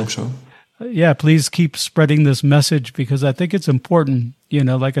let's hope so. Yeah, please keep spreading this message because I think it's important.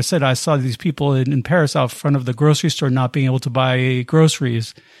 Like I said, I saw these people in Paris out front of the grocery store not being able to buy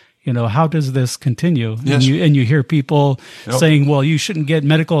groceries. How does this continue? Yes. And you hear people saying, well, you shouldn't get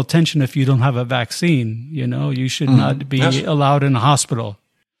medical attention if you don't have a vaccine. You should not be allowed in a hospital.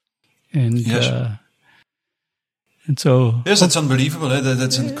 And, and so. Yes, it's unbelievable.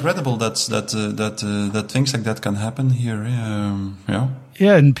 That's incredible that things like that can happen here.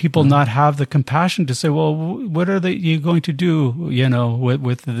 Yeah, and people not have the compassion to say, well, what are you going to do,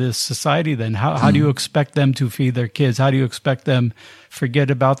 with this society then? How do you expect them to feed their kids? How do you expect them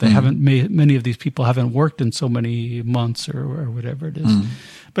forget about many of these people haven't worked in so many months or whatever it is.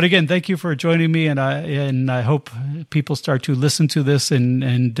 But again, thank you for joining me, and I hope people start to listen to this,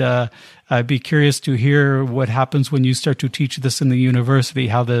 and I'd be curious to hear what happens when you start to teach this in the university,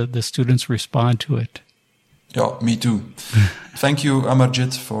 how the students respond to it. Yeah, me too. Thank you,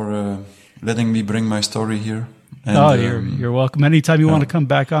 Amarjit, for letting me bring my story here. And, you're welcome. Anytime you want to come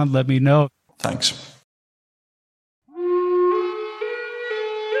back on, let me know. Thanks.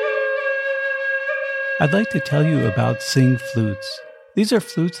 I'd like to tell you about Sing Flutes. These are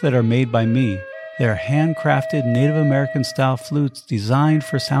flutes that are made by me. They are handcrafted Native American-style flutes designed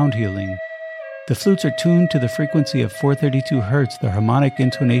for sound healing. The flutes are tuned to the frequency of 432 Hertz, the harmonic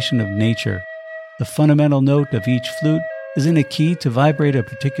intonation of nature. The fundamental note of each flute is in a key to vibrate a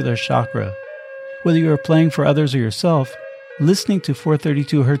particular chakra. Whether you are playing for others or yourself, listening to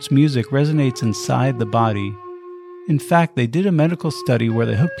 432 Hertz music resonates inside the body. In fact, they did a medical study where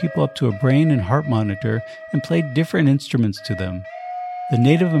they hooked people up to a brain and heart monitor and played different instruments to them. The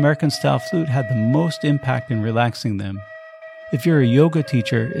Native American style flute had the most impact in relaxing them. If you're a yoga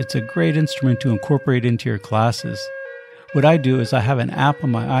teacher, it's a great instrument to incorporate into your classes. What I do is I have an app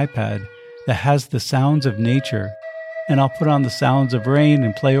on my iPad that has the sounds of nature, and I'll put on the sounds of rain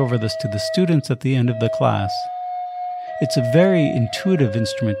and play over this to the students at the end of the class. It's a very intuitive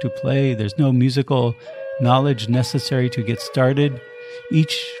instrument to play. There's no musical knowledge necessary to get started.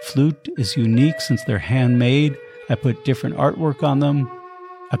 Each flute is unique since they're handmade. I put different artwork on them.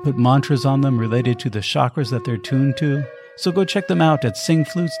 I put mantras on them related to the chakras that they're tuned to. So go check them out at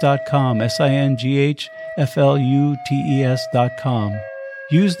singflutes.com, SINGHFLUTES.com.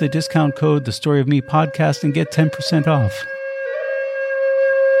 Use the discount code The Story of Me Podcast and get 10% off.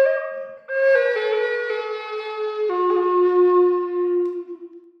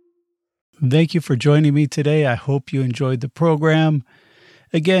 Thank you for joining me today. I hope you enjoyed the program.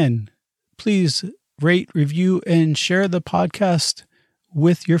 Again, please rate, review, and share the podcast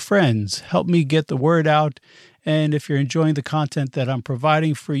with your friends. Help me get the word out. And if you're enjoying the content that I'm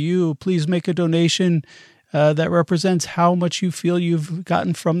providing for you, please make a donation that represents how much you feel you've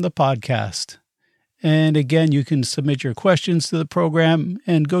gotten from the podcast. And again, you can submit your questions to the program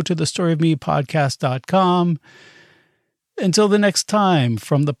and go to thestoryofmepodcast.com. Until the next time,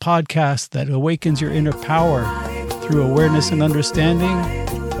 from the podcast that awakens your inner power through awareness and understanding,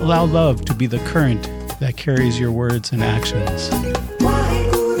 allow love to be the current that carries your words and actions.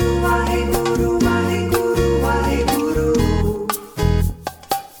 Waheguru, Waheguru.